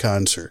at this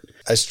concert.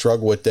 I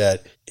struggle with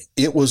that.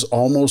 It was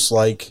almost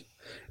like,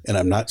 and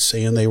I'm not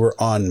saying they were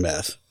on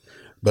meth,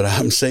 but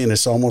I'm saying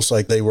it's almost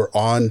like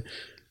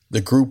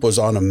the group was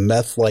on a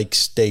meth-like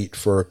state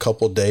for a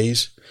couple of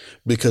days,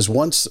 because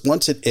once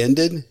it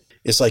ended,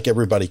 it's like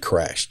everybody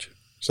crashed.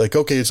 It's like,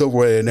 okay, it's over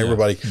with, and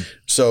everybody.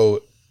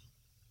 So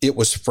it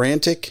was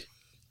frantic,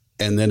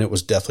 and then it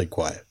was deathly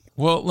quiet.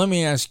 Well, let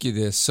me ask you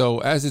this. So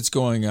as it's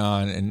going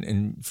on,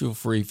 and feel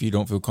free if you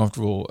don't feel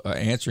comfortable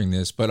answering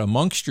this, but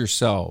amongst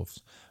yourselves,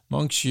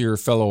 amongst your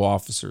fellow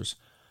officers,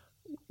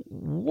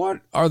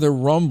 what are the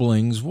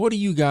rumblings? What are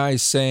you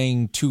guys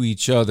saying to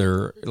each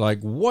other? Like,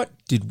 what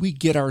did we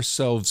get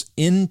ourselves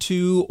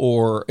into,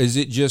 or is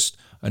it just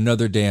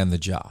another day on the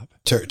job?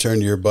 Turn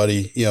to your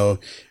buddy,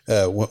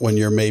 when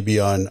you're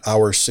maybe on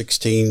hour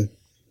 16,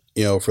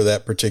 for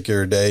that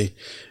particular day,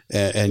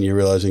 and you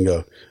realize and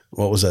go,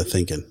 what was I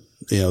thinking?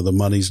 The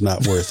money's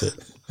not worth it.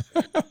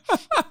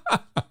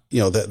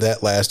 That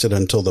lasted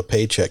until the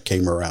paycheck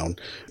came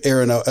around.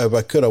 Aaron, if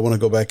I could, I want to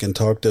go back and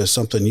talk to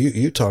something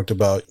you talked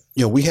about.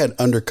 We had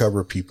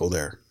undercover people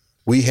there.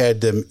 We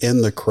had them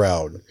in the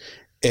crowd,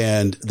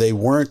 and they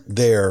weren't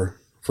there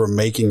for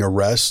making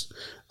arrests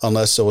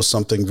unless there was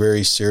something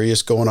very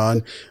serious going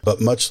on. But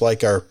much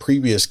like our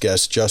previous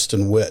guest,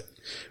 Justin Witt,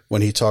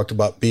 when he talked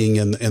about being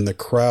in the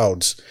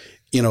crowds,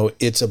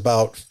 it's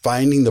about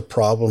finding the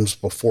problems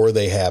before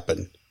they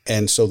happen,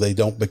 and so they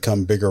don't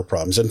become bigger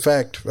problems. In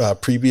fact,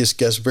 previous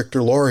guest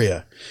Victor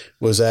Loria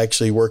was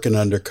actually working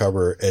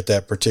undercover at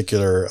that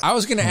particular. I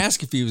was going to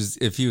ask if he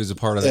was a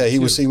part of that. Yeah, he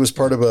was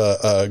part of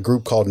a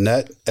group called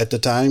Net at the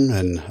time,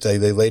 and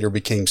they later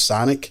became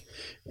Sonic,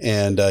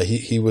 and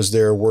he was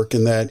there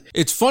working that.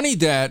 It's funny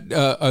that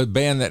a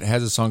band that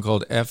has a song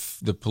called "F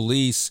the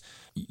Police,"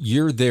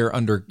 you're there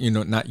under,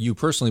 not you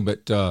personally,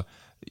 but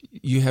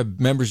you have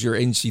members of your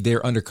agency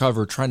there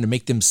undercover trying to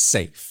make them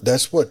safe.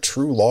 That's what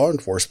true law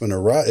enforcement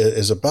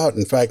is about.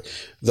 In fact,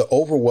 the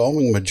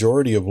overwhelming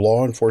majority of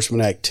law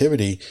enforcement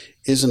activity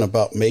isn't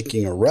about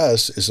making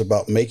arrests, it's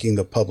about making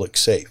the public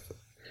safe.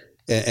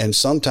 And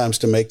sometimes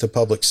to make the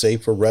public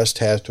safe, arrest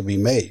has to be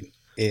made.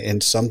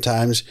 And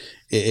sometimes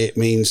it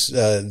means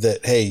that,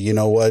 hey, you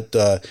know what,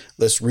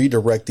 let's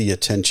redirect the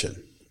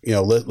attention.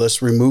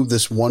 Let's remove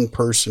this one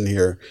person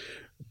here.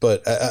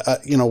 But, I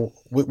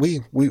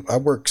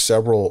worked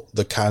several,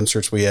 the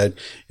concerts we had.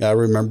 I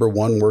remember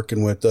one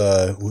working with,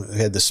 we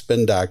had the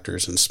Spin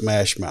Doctors and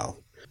Smash Mouth.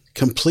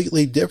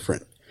 Completely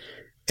different.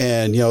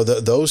 And,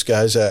 those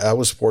guys, I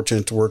was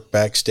fortunate to work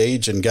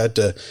backstage and got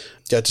to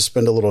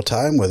spend a little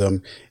time with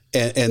them.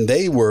 And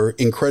they were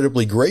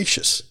incredibly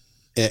gracious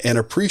and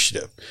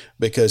appreciative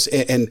because,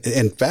 and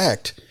in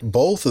fact,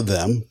 both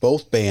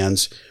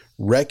bands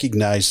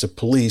recognized the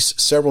police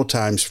several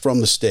times from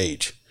the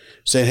stage,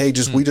 saying, hey,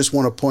 we just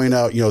want to point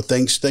out,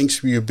 thanks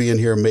for you being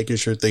here and making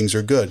sure things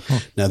are good.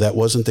 Now, that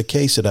wasn't the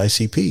case at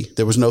ICP.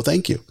 There was no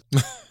thank you.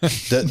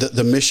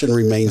 The mission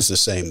remains the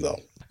same, though.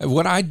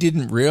 What I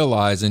didn't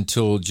realize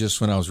until just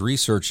when I was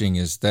researching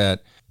is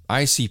that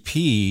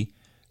ICP,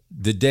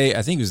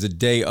 I think it was the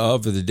day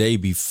of or the day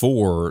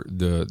before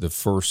the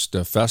first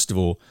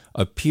festival,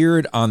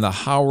 appeared on the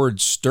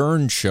Howard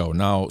Stern show.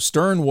 Now,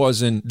 Stern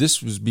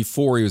this was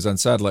before he was on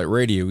satellite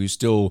radio. He was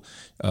still,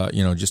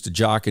 just a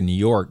jock in New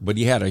York, but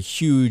he had a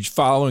huge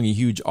following, a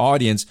huge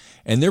audience,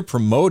 and they're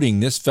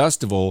promoting this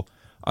festival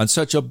on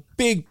such a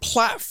big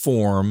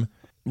platform,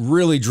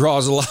 really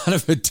draws a lot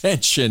of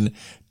attention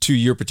to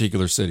your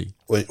particular city.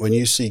 When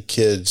you see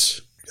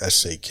kids, I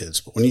say kids,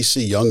 but when you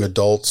see young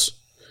adults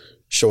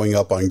showing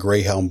up on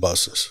Greyhound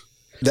buses.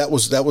 That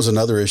was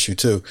another issue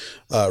too.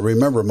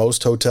 Remember,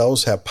 most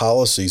hotels have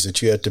policies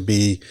that you have to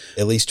be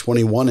at least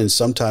 21 and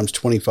sometimes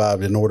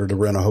 25 in order to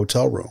rent a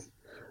hotel room.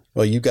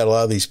 Well, you've got a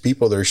lot of these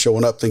people that are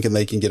showing up thinking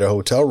they can get a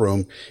hotel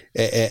room,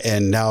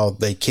 and now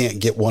they can't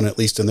get one, at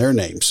least in their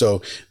name.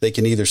 So they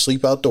can either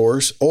sleep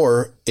outdoors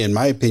or, in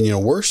my opinion, a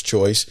worse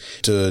choice,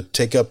 to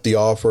take up the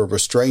offer of a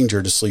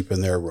stranger to sleep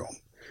in their room.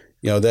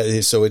 That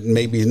is, so it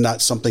may be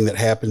not something that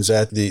happens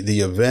at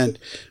the event,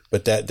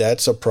 but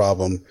that's a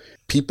problem.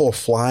 People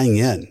flying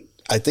in,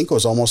 I think it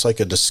was almost like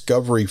a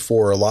discovery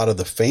for a lot of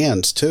the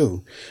fans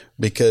too,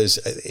 because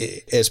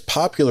as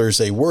popular as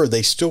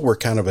they still were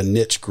kind of a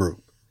niche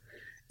group.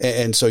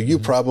 And so you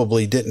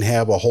probably didn't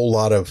have a whole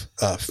lot of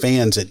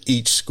fans at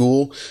each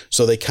school.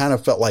 So they kind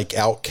of felt like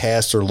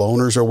outcasts or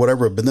loners or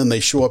whatever. But then they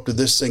show up to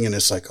this thing and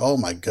it's like, oh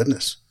my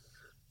goodness,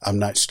 I'm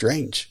not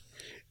strange.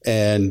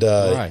 And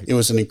right. It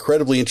was an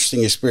incredibly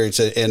interesting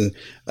experience. And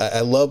I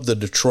love the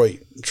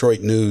Detroit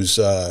News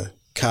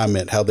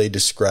comment, how they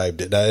described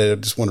it. I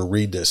just want to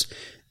read this.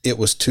 It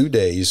was 2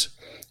 days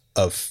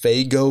of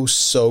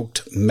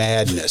Faygo-soaked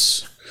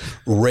madness,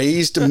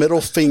 raised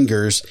middle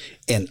fingers,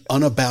 and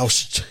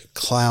unabashed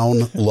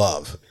clown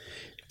love.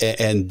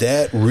 And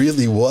that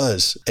really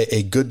was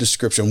a good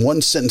description,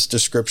 one sentence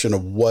description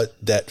of what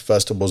that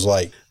festival was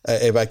like.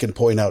 If I can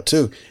point out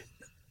too,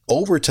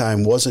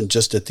 overtime wasn't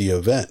just at the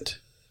event.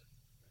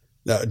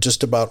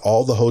 Just about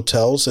all the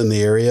hotels in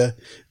the area,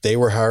 they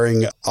were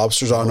hiring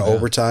officers on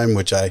overtime,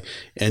 which I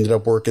ended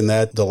up working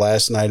that the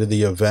last night of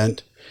the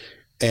event.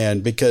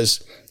 And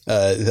because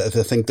I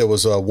think there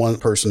was one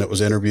person that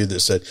was interviewed that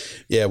said,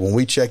 yeah, when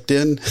we checked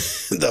in,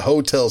 the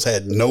hotels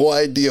had no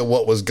idea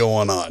what was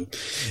going on.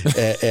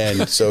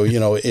 And so, I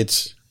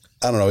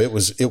don't know, it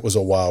was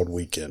a wild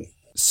weekend.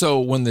 So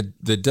when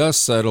the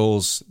dust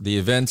settles, the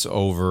event's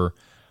over,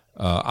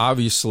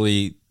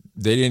 obviously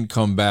they didn't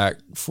come back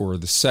for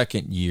the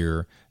second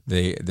year.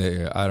 They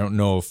I don't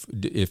know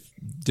if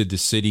did the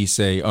city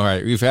say, all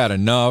right, we've had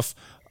enough,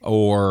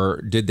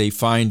 or did they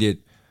find it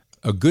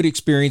a good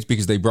experience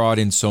because they brought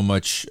in so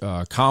much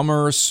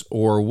commerce,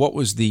 or what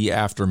was the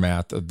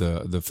aftermath of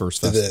the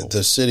first festival?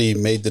 The city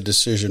made the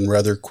decision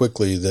rather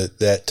quickly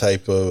that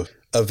type of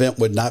event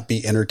would not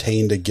be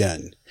entertained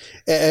again.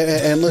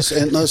 And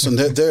listen,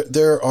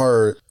 there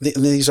are,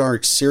 these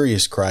aren't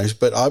serious crimes,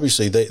 but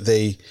obviously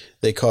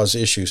they cause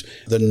issues.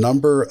 The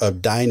number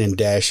of dine and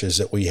dashes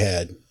that we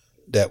had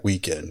that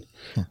weekend,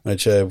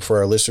 which for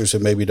our listeners who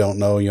maybe don't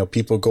know,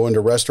 people go into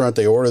a restaurant,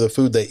 they order the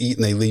food, they eat,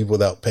 and they leave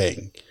without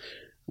paying.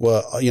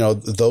 Well,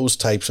 those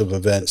types of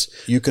events.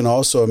 You can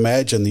also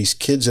imagine these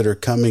kids that are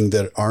coming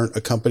that aren't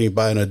accompanied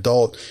by an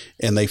adult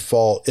and they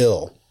fall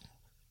ill.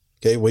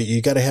 Okay, well,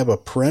 you got to have a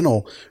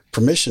parental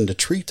permission to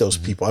treat those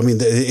people. I mean,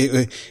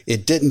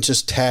 it didn't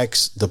just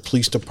tax the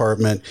police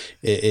department.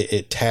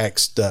 It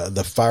taxed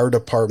the fire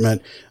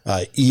department,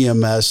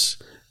 EMS,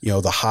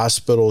 the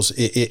hospitals.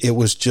 It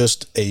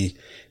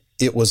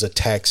was a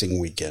taxing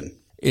weekend.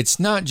 It's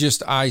not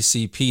just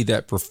ICP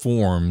that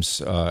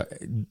performs.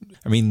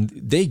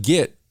 They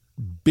get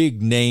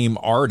big name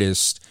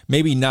artists,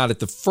 maybe not at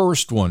the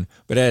first one,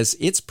 but as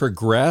it's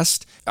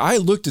progressed, I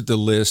looked at the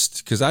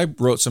list because I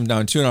wrote some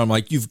down too, and I'm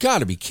like, you've got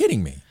to be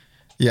kidding me.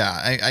 Yeah,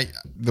 I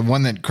the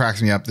one that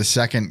cracks me up, the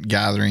second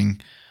gathering,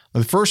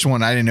 the first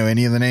one, I didn't know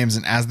any of the names,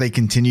 and as they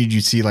continued,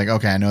 you see like,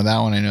 okay, I know that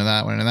one, I know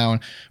that one, and that one.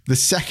 The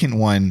second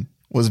one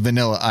was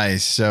Vanilla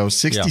Ice. So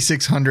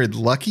 6,600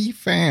 lucky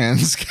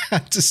fans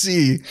got to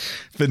see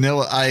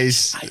Vanilla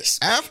Ice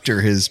after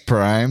his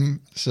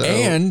prime.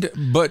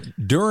 But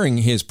during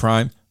his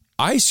prime,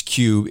 Ice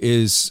Cube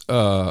is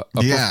a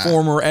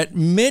performer at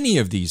many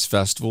of these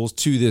festivals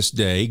to this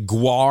day.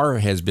 Guar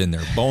has been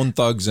there. Bone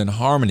Thugs and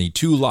Harmony,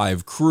 2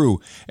 Live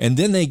Crew. And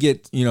then they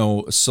get,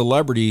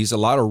 celebrities, a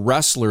lot of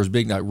wrestlers,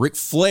 big night. Ric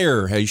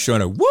Flair has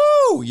shown up. Woo!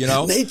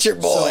 Nature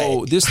Boy.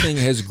 So this thing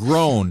has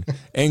grown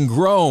and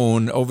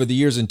grown over the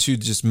years into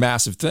just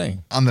massive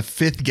thing. On the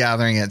 5th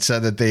gathering, it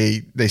said that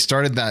they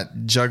started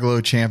that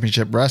Juggalo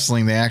Championship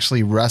Wrestling. They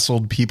actually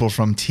wrestled people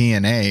from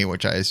TNA,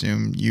 which I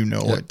assume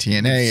what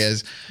TNA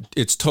is.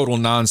 It's total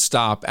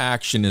nonstop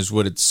action is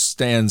what it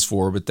stands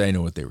for, but they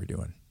know what they were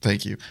doing.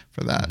 Thank you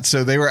for that.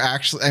 So they were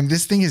actually,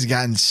 this thing has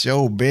gotten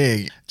so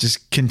big,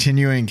 just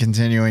continuing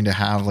to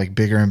have like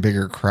bigger and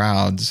bigger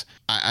crowds.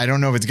 I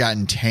don't know if it's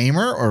gotten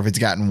tamer or if it's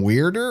gotten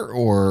weirder,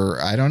 or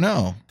I don't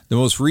know. The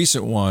most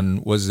recent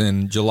one was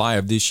in July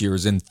of this year,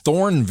 is in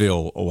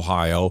Thornville,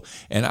 Ohio.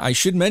 And I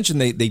should mention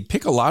they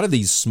pick a lot of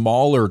these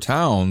smaller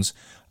towns.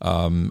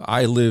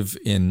 I live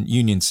in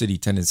Union City,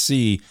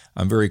 Tennessee.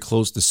 I'm very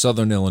close to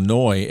Southern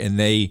Illinois, and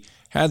they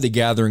had the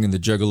gathering in the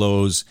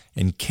Juggalos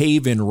in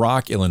Cave in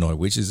Rock, Illinois,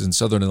 which is in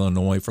Southern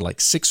Illinois, for like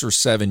 6 or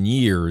 7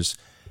 years.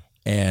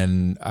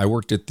 And I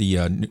worked at the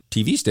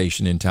TV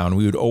station in town.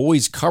 We would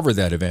always cover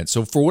that event.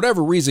 So for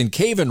whatever reason,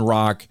 Cave in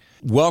Rock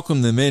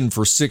welcomed them in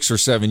for 6 or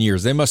 7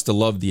 years. They must have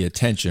loved the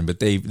attention, but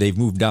they've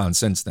moved on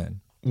since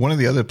then. One of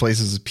the other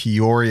places is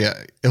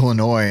Peoria,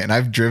 Illinois, and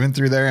I've driven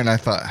through there, and I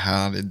thought,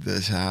 how did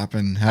this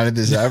happen? How did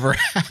this ever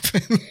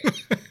happen?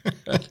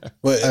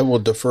 Well, I will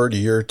defer to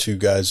your two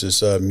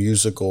guys'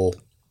 musical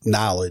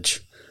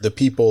knowledge. The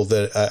people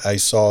that I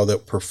saw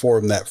that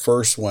performed that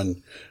first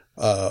one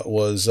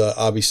was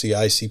obviously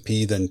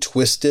ICP, then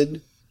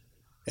Twisted,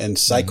 and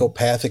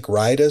Psychopathic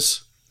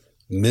Riders,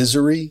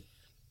 Misery,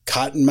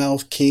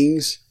 Cottonmouth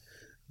Kings,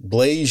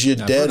 Blaze Ya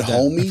Dead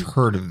Homie. I've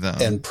heard of them.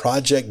 And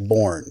Project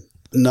Born.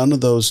 None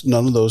of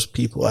those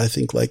people, I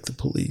think, like the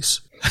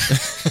Police.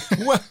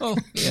 Well,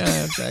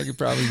 yeah, I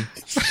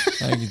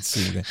could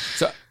see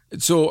that.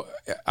 So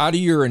out of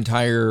your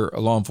entire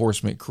law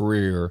enforcement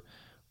career,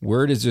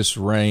 where does this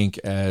rank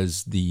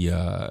as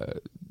the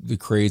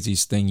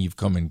craziest thing you've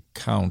come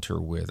encounter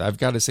with? I've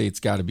got to say it's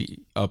got to be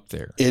up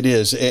there. It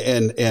is,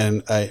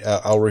 and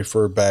I'll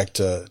refer back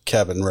to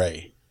Kevin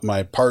Ray,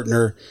 my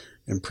partner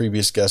and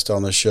previous guest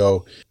on the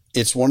show.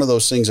 It's one of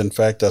those things. In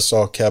fact, I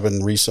saw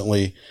Kevin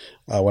recently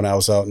when I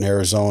was out in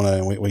Arizona,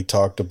 and we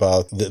talked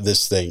about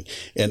this thing.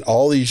 And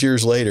all these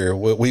years later,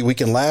 we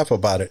can laugh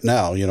about it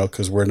now,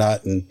 because we're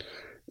not in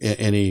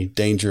any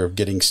danger of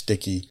getting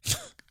sticky.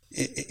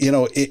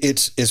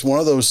 It's one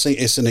of those things.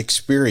 It's an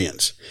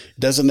experience. It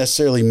doesn't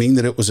necessarily mean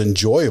that it was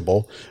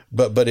enjoyable,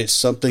 but it's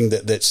something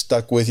that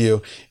stuck with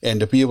you. And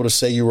to be able to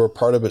say you were a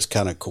part of it's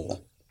kind of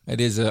cool.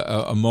 It is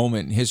a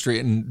moment in history.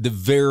 And the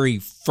very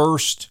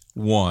first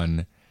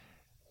one,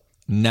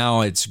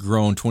 now it's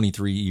grown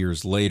 23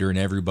 years later, and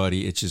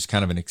it's just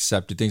kind of an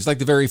accepted thing. It's like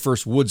the very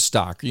first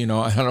Woodstock. I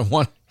don't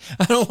want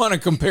to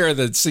compare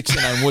the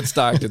 '69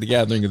 Woodstock to the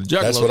Gathering of the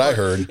Juggalos. That's what I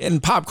heard. In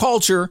pop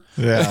culture,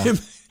 yeah.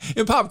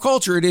 In pop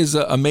culture, it is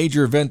a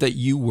major event that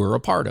you were a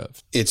part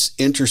of. It's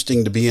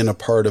interesting to be in a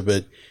part of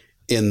it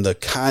in the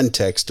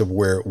context of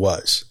where it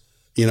was.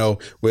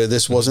 Where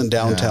this wasn't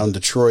downtown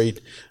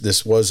Detroit,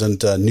 this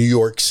wasn't New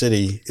York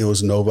City, it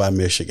was Novi,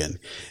 Michigan.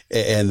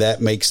 And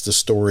that makes the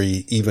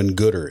story even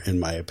gooder, in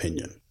my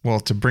opinion. Well,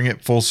 to bring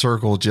it full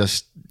circle,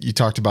 you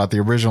talked about the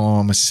original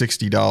one was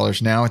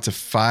 $60. Now it's a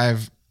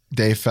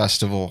 5-day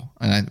festival.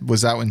 And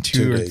was that one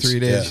 2 or 3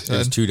 days? Yeah, it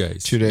was 2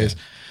 days. 2 days.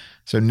 Yeah.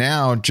 So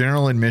now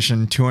general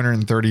admission,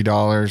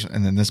 $230.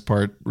 And then this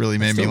part really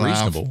made me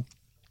laugh. Reasonable.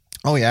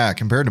 Oh yeah,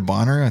 compared to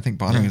Bonner, I think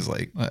Bonner is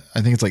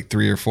it's like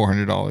 $300 or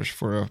 $400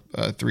 for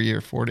a 3 or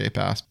 4 day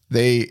pass.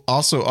 They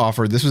also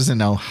offered, this was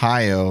in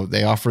Ohio,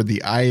 they offered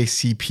the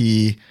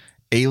ICP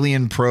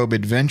Alien Probe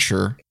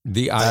Adventure.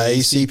 The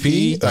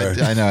ICP?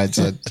 I know,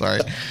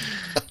 sorry.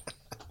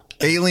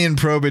 Alien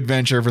Probe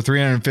Adventure for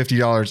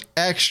 $350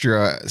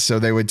 extra, so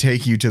they would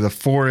take you to the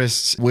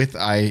forests with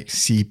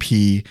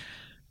ICP.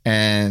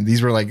 And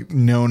these were like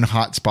known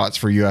hotspots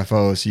for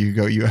UFOs. So you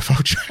go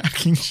UFO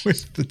tracking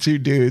with the two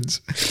dudes.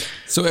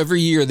 So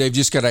every year they've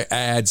just got to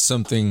add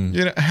something.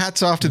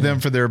 Hats off to them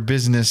for their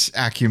business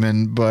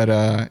acumen. But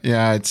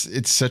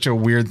it's such a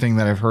weird thing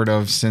that I've heard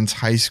of since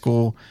high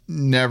school.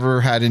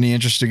 Never had any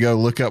interest to go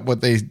look up what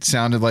they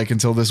sounded like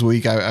until this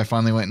week. I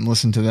finally went and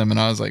listened to them, and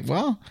I was like,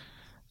 well,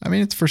 I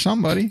mean, it's for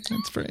somebody.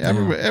 It's for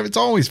everybody. It's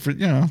always for,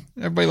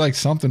 everybody likes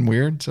something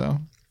weird. So.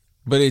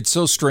 But it's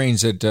so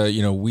strange that,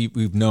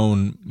 we've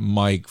known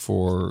Mike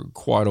for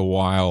quite a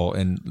while,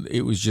 and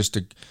it was just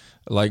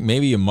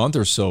maybe a month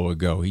or so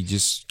ago, he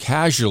just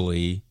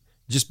casually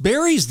just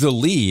buries the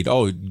lead.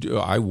 Oh,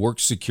 I worked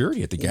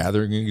security at the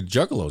Gathering of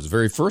Juggalos, the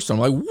very first time.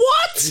 I'm like,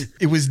 what?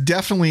 It was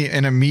definitely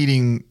in a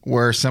meeting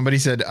where somebody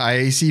said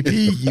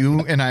IACP. You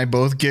and I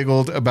both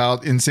giggled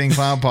about Insane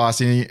Clown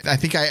Posse. I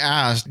think I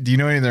asked, do you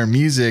know any of their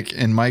music?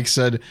 And Mike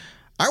said,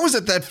 I was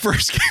at that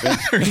first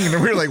gathering,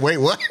 and we were like, wait,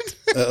 what?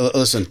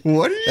 Listen.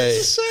 What did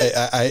you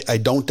say? I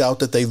don't doubt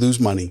that they lose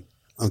money,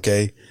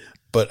 okay?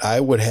 But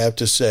I would have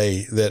to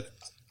say that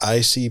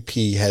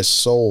ICP has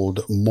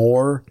sold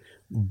more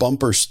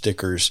bumper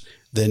stickers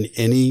than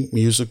any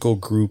musical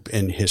group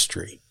in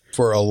history.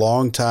 For a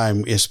long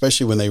time,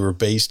 especially when they were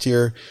based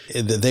here,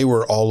 they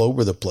were all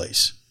over the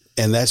place.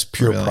 And that's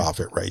pure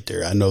profit right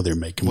there. I know they're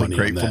making money on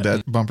that. Grateful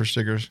Dead bumper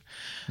stickers.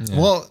 Yeah.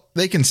 Well,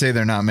 they can say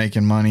they're not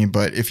making money,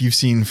 but if you've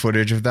seen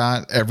footage of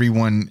that,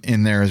 everyone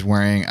in there is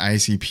wearing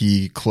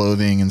ICP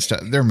clothing and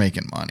stuff. They're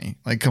making money.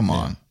 Like, come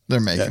on. They're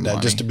making money.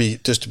 Just to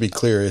be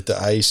clear, at the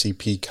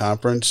IACP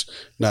conference,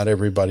 not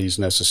everybody's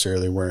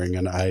necessarily wearing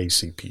an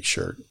IACP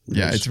shirt.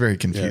 It's very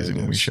confusing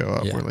when we show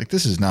up. Yeah. We're like,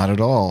 this is not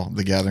at all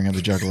the Gathering of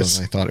the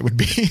Juggalos I thought it would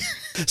be.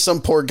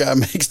 Some poor guy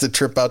makes the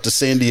trip out to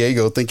San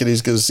Diego thinking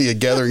he's going to see a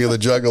Gathering of the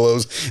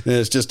Juggalos, and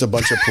it's just a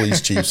bunch of police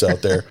chiefs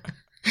out there.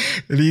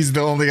 And he's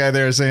the only guy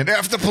there saying,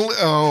 F the police.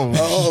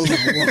 Oh,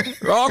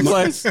 wrong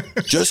place.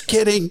 Just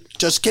kidding.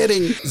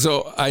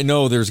 So I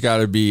know there's got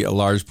to be a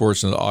large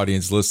portion of the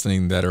audience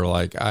listening that are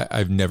like,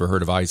 I've never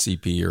heard of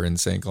ICP or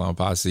Insane Clown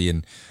Posse,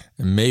 and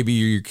maybe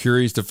you're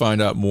curious to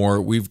find out more.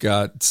 We've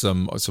got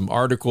some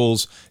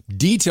articles,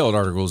 detailed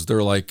articles.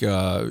 They're like,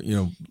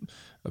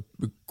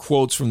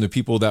 quotes from the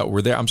people that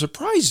were there. I'm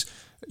surprised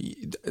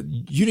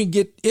you didn't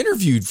get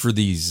interviewed for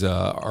these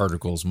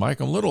articles, Mike.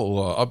 I'm a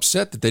little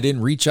upset that they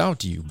didn't reach out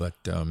to you, but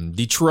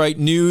Detroit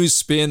News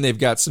Spin, they've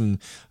got some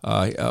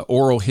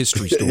oral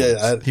history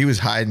stories. He was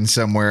hiding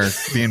somewhere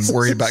being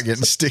worried about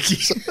getting sticky.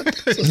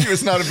 He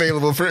was not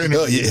available for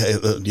interview.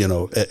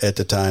 At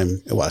the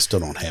time, I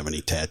still don't have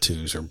any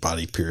tattoos or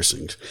body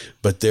piercings,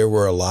 but there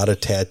were a lot of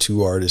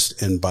tattoo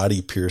artists and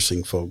body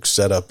piercing folks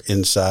set up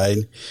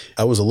inside.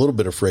 I was a little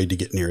bit afraid to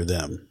get near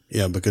them.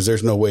 Yeah, because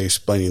there's no way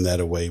explaining that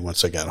away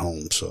once I got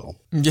home. So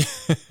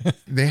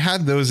they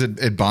had those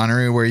at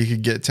Bonnery where you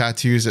could get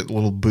tattoos at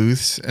little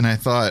booths. And I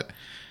thought,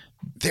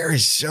 there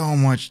is so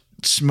much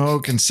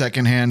smoke and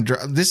secondhand.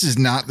 This is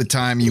not the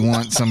time you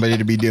want somebody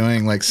to be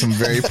doing like some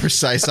very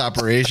precise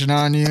operation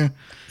on you.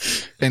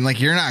 And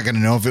like, you're not going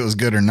to know if it was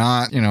good or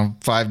not.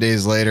 5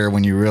 days later,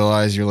 when you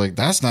realize, you're like,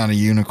 that's not a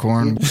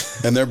unicorn.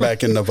 And they're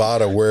back in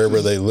Nevada,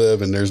 wherever they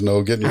live, and there's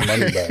no getting your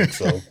money back.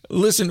 So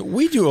listen,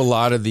 we do a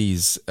lot of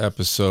these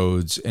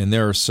episodes, and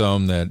there are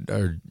some that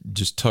are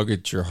just tug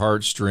at your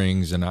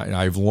heartstrings. And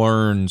I've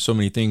learned so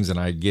many things, and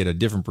I get a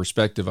different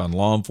perspective on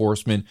law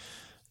enforcement.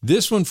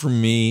 This one for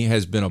me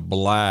has been a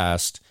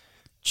blast,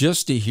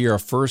 just to hear a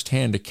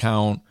firsthand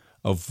account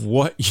of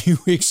what you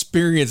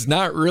experienced,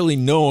 not really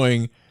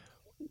knowing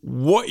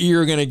what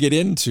you're going to get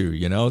into.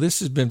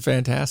 This has been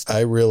fantastic. I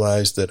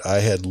realized that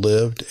I had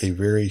lived a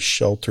very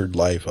sheltered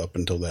life up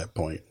until that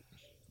point.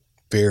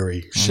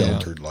 Very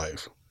sheltered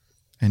life.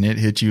 And it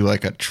hit you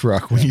like a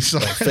truck when you saw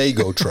a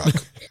Fago truck.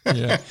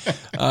 Yeah.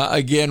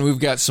 Again, we've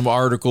got some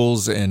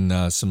articles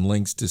and some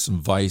links to some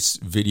Vice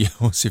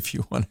videos if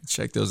you want to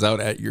check those out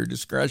at your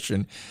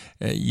discretion.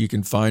 You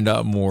can find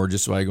out more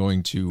just by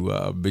going to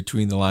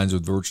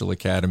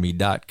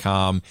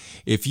betweenthelines.virtualacademy.com.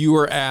 If you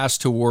were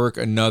asked to work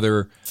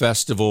another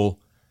festival,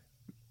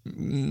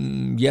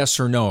 yes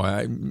or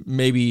no?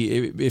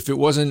 Maybe if it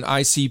wasn't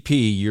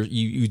ICP,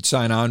 you'd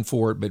sign on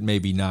for it, but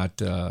maybe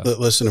not.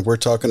 Listen, if we're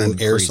talking an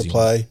air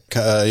supply,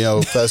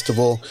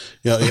 festival,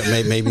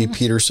 maybe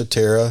Peter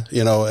Cetera,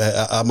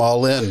 I'm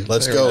all in.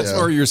 Let's go.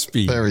 Or your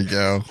speed. There we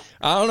go.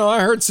 I don't know.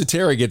 I heard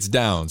Cetera gets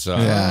down. So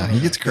yeah,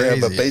 he gets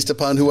crazy. Yeah, but based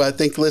upon who I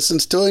think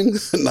listens to him,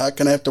 I'm not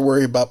going to have to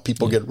worry about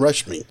people getting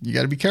rush me. You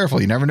got to be careful.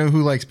 You never know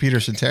who likes Peter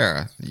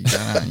Cetera.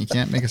 You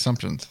can't make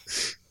assumptions.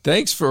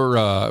 Thanks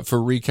for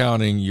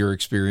recounting your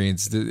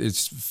experience.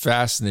 It's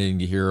fascinating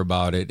to hear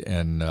about it,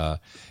 and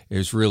it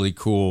was really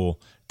cool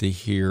to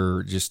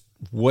hear just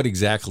what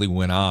exactly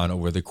went on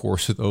over the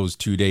course of those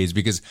 2 days,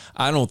 because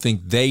I don't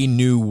think they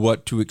knew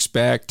what to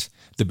expect,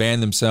 the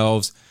band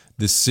themselves,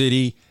 the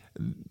city,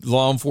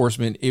 law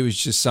enforcement. It was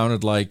just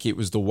sounded like it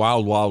was the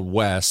wild, wild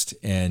west,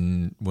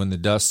 and when the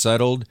dust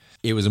settled,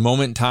 it was a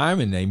moment in time,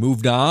 and they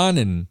moved on,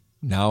 and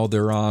now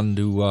they're on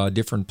to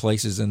different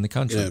places in the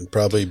country. Yeah,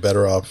 probably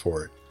better off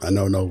for it. I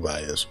know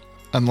nobody is.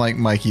 Unlike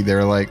Mikey,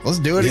 they're like, let's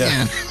do it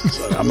again.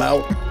 I'm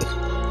out.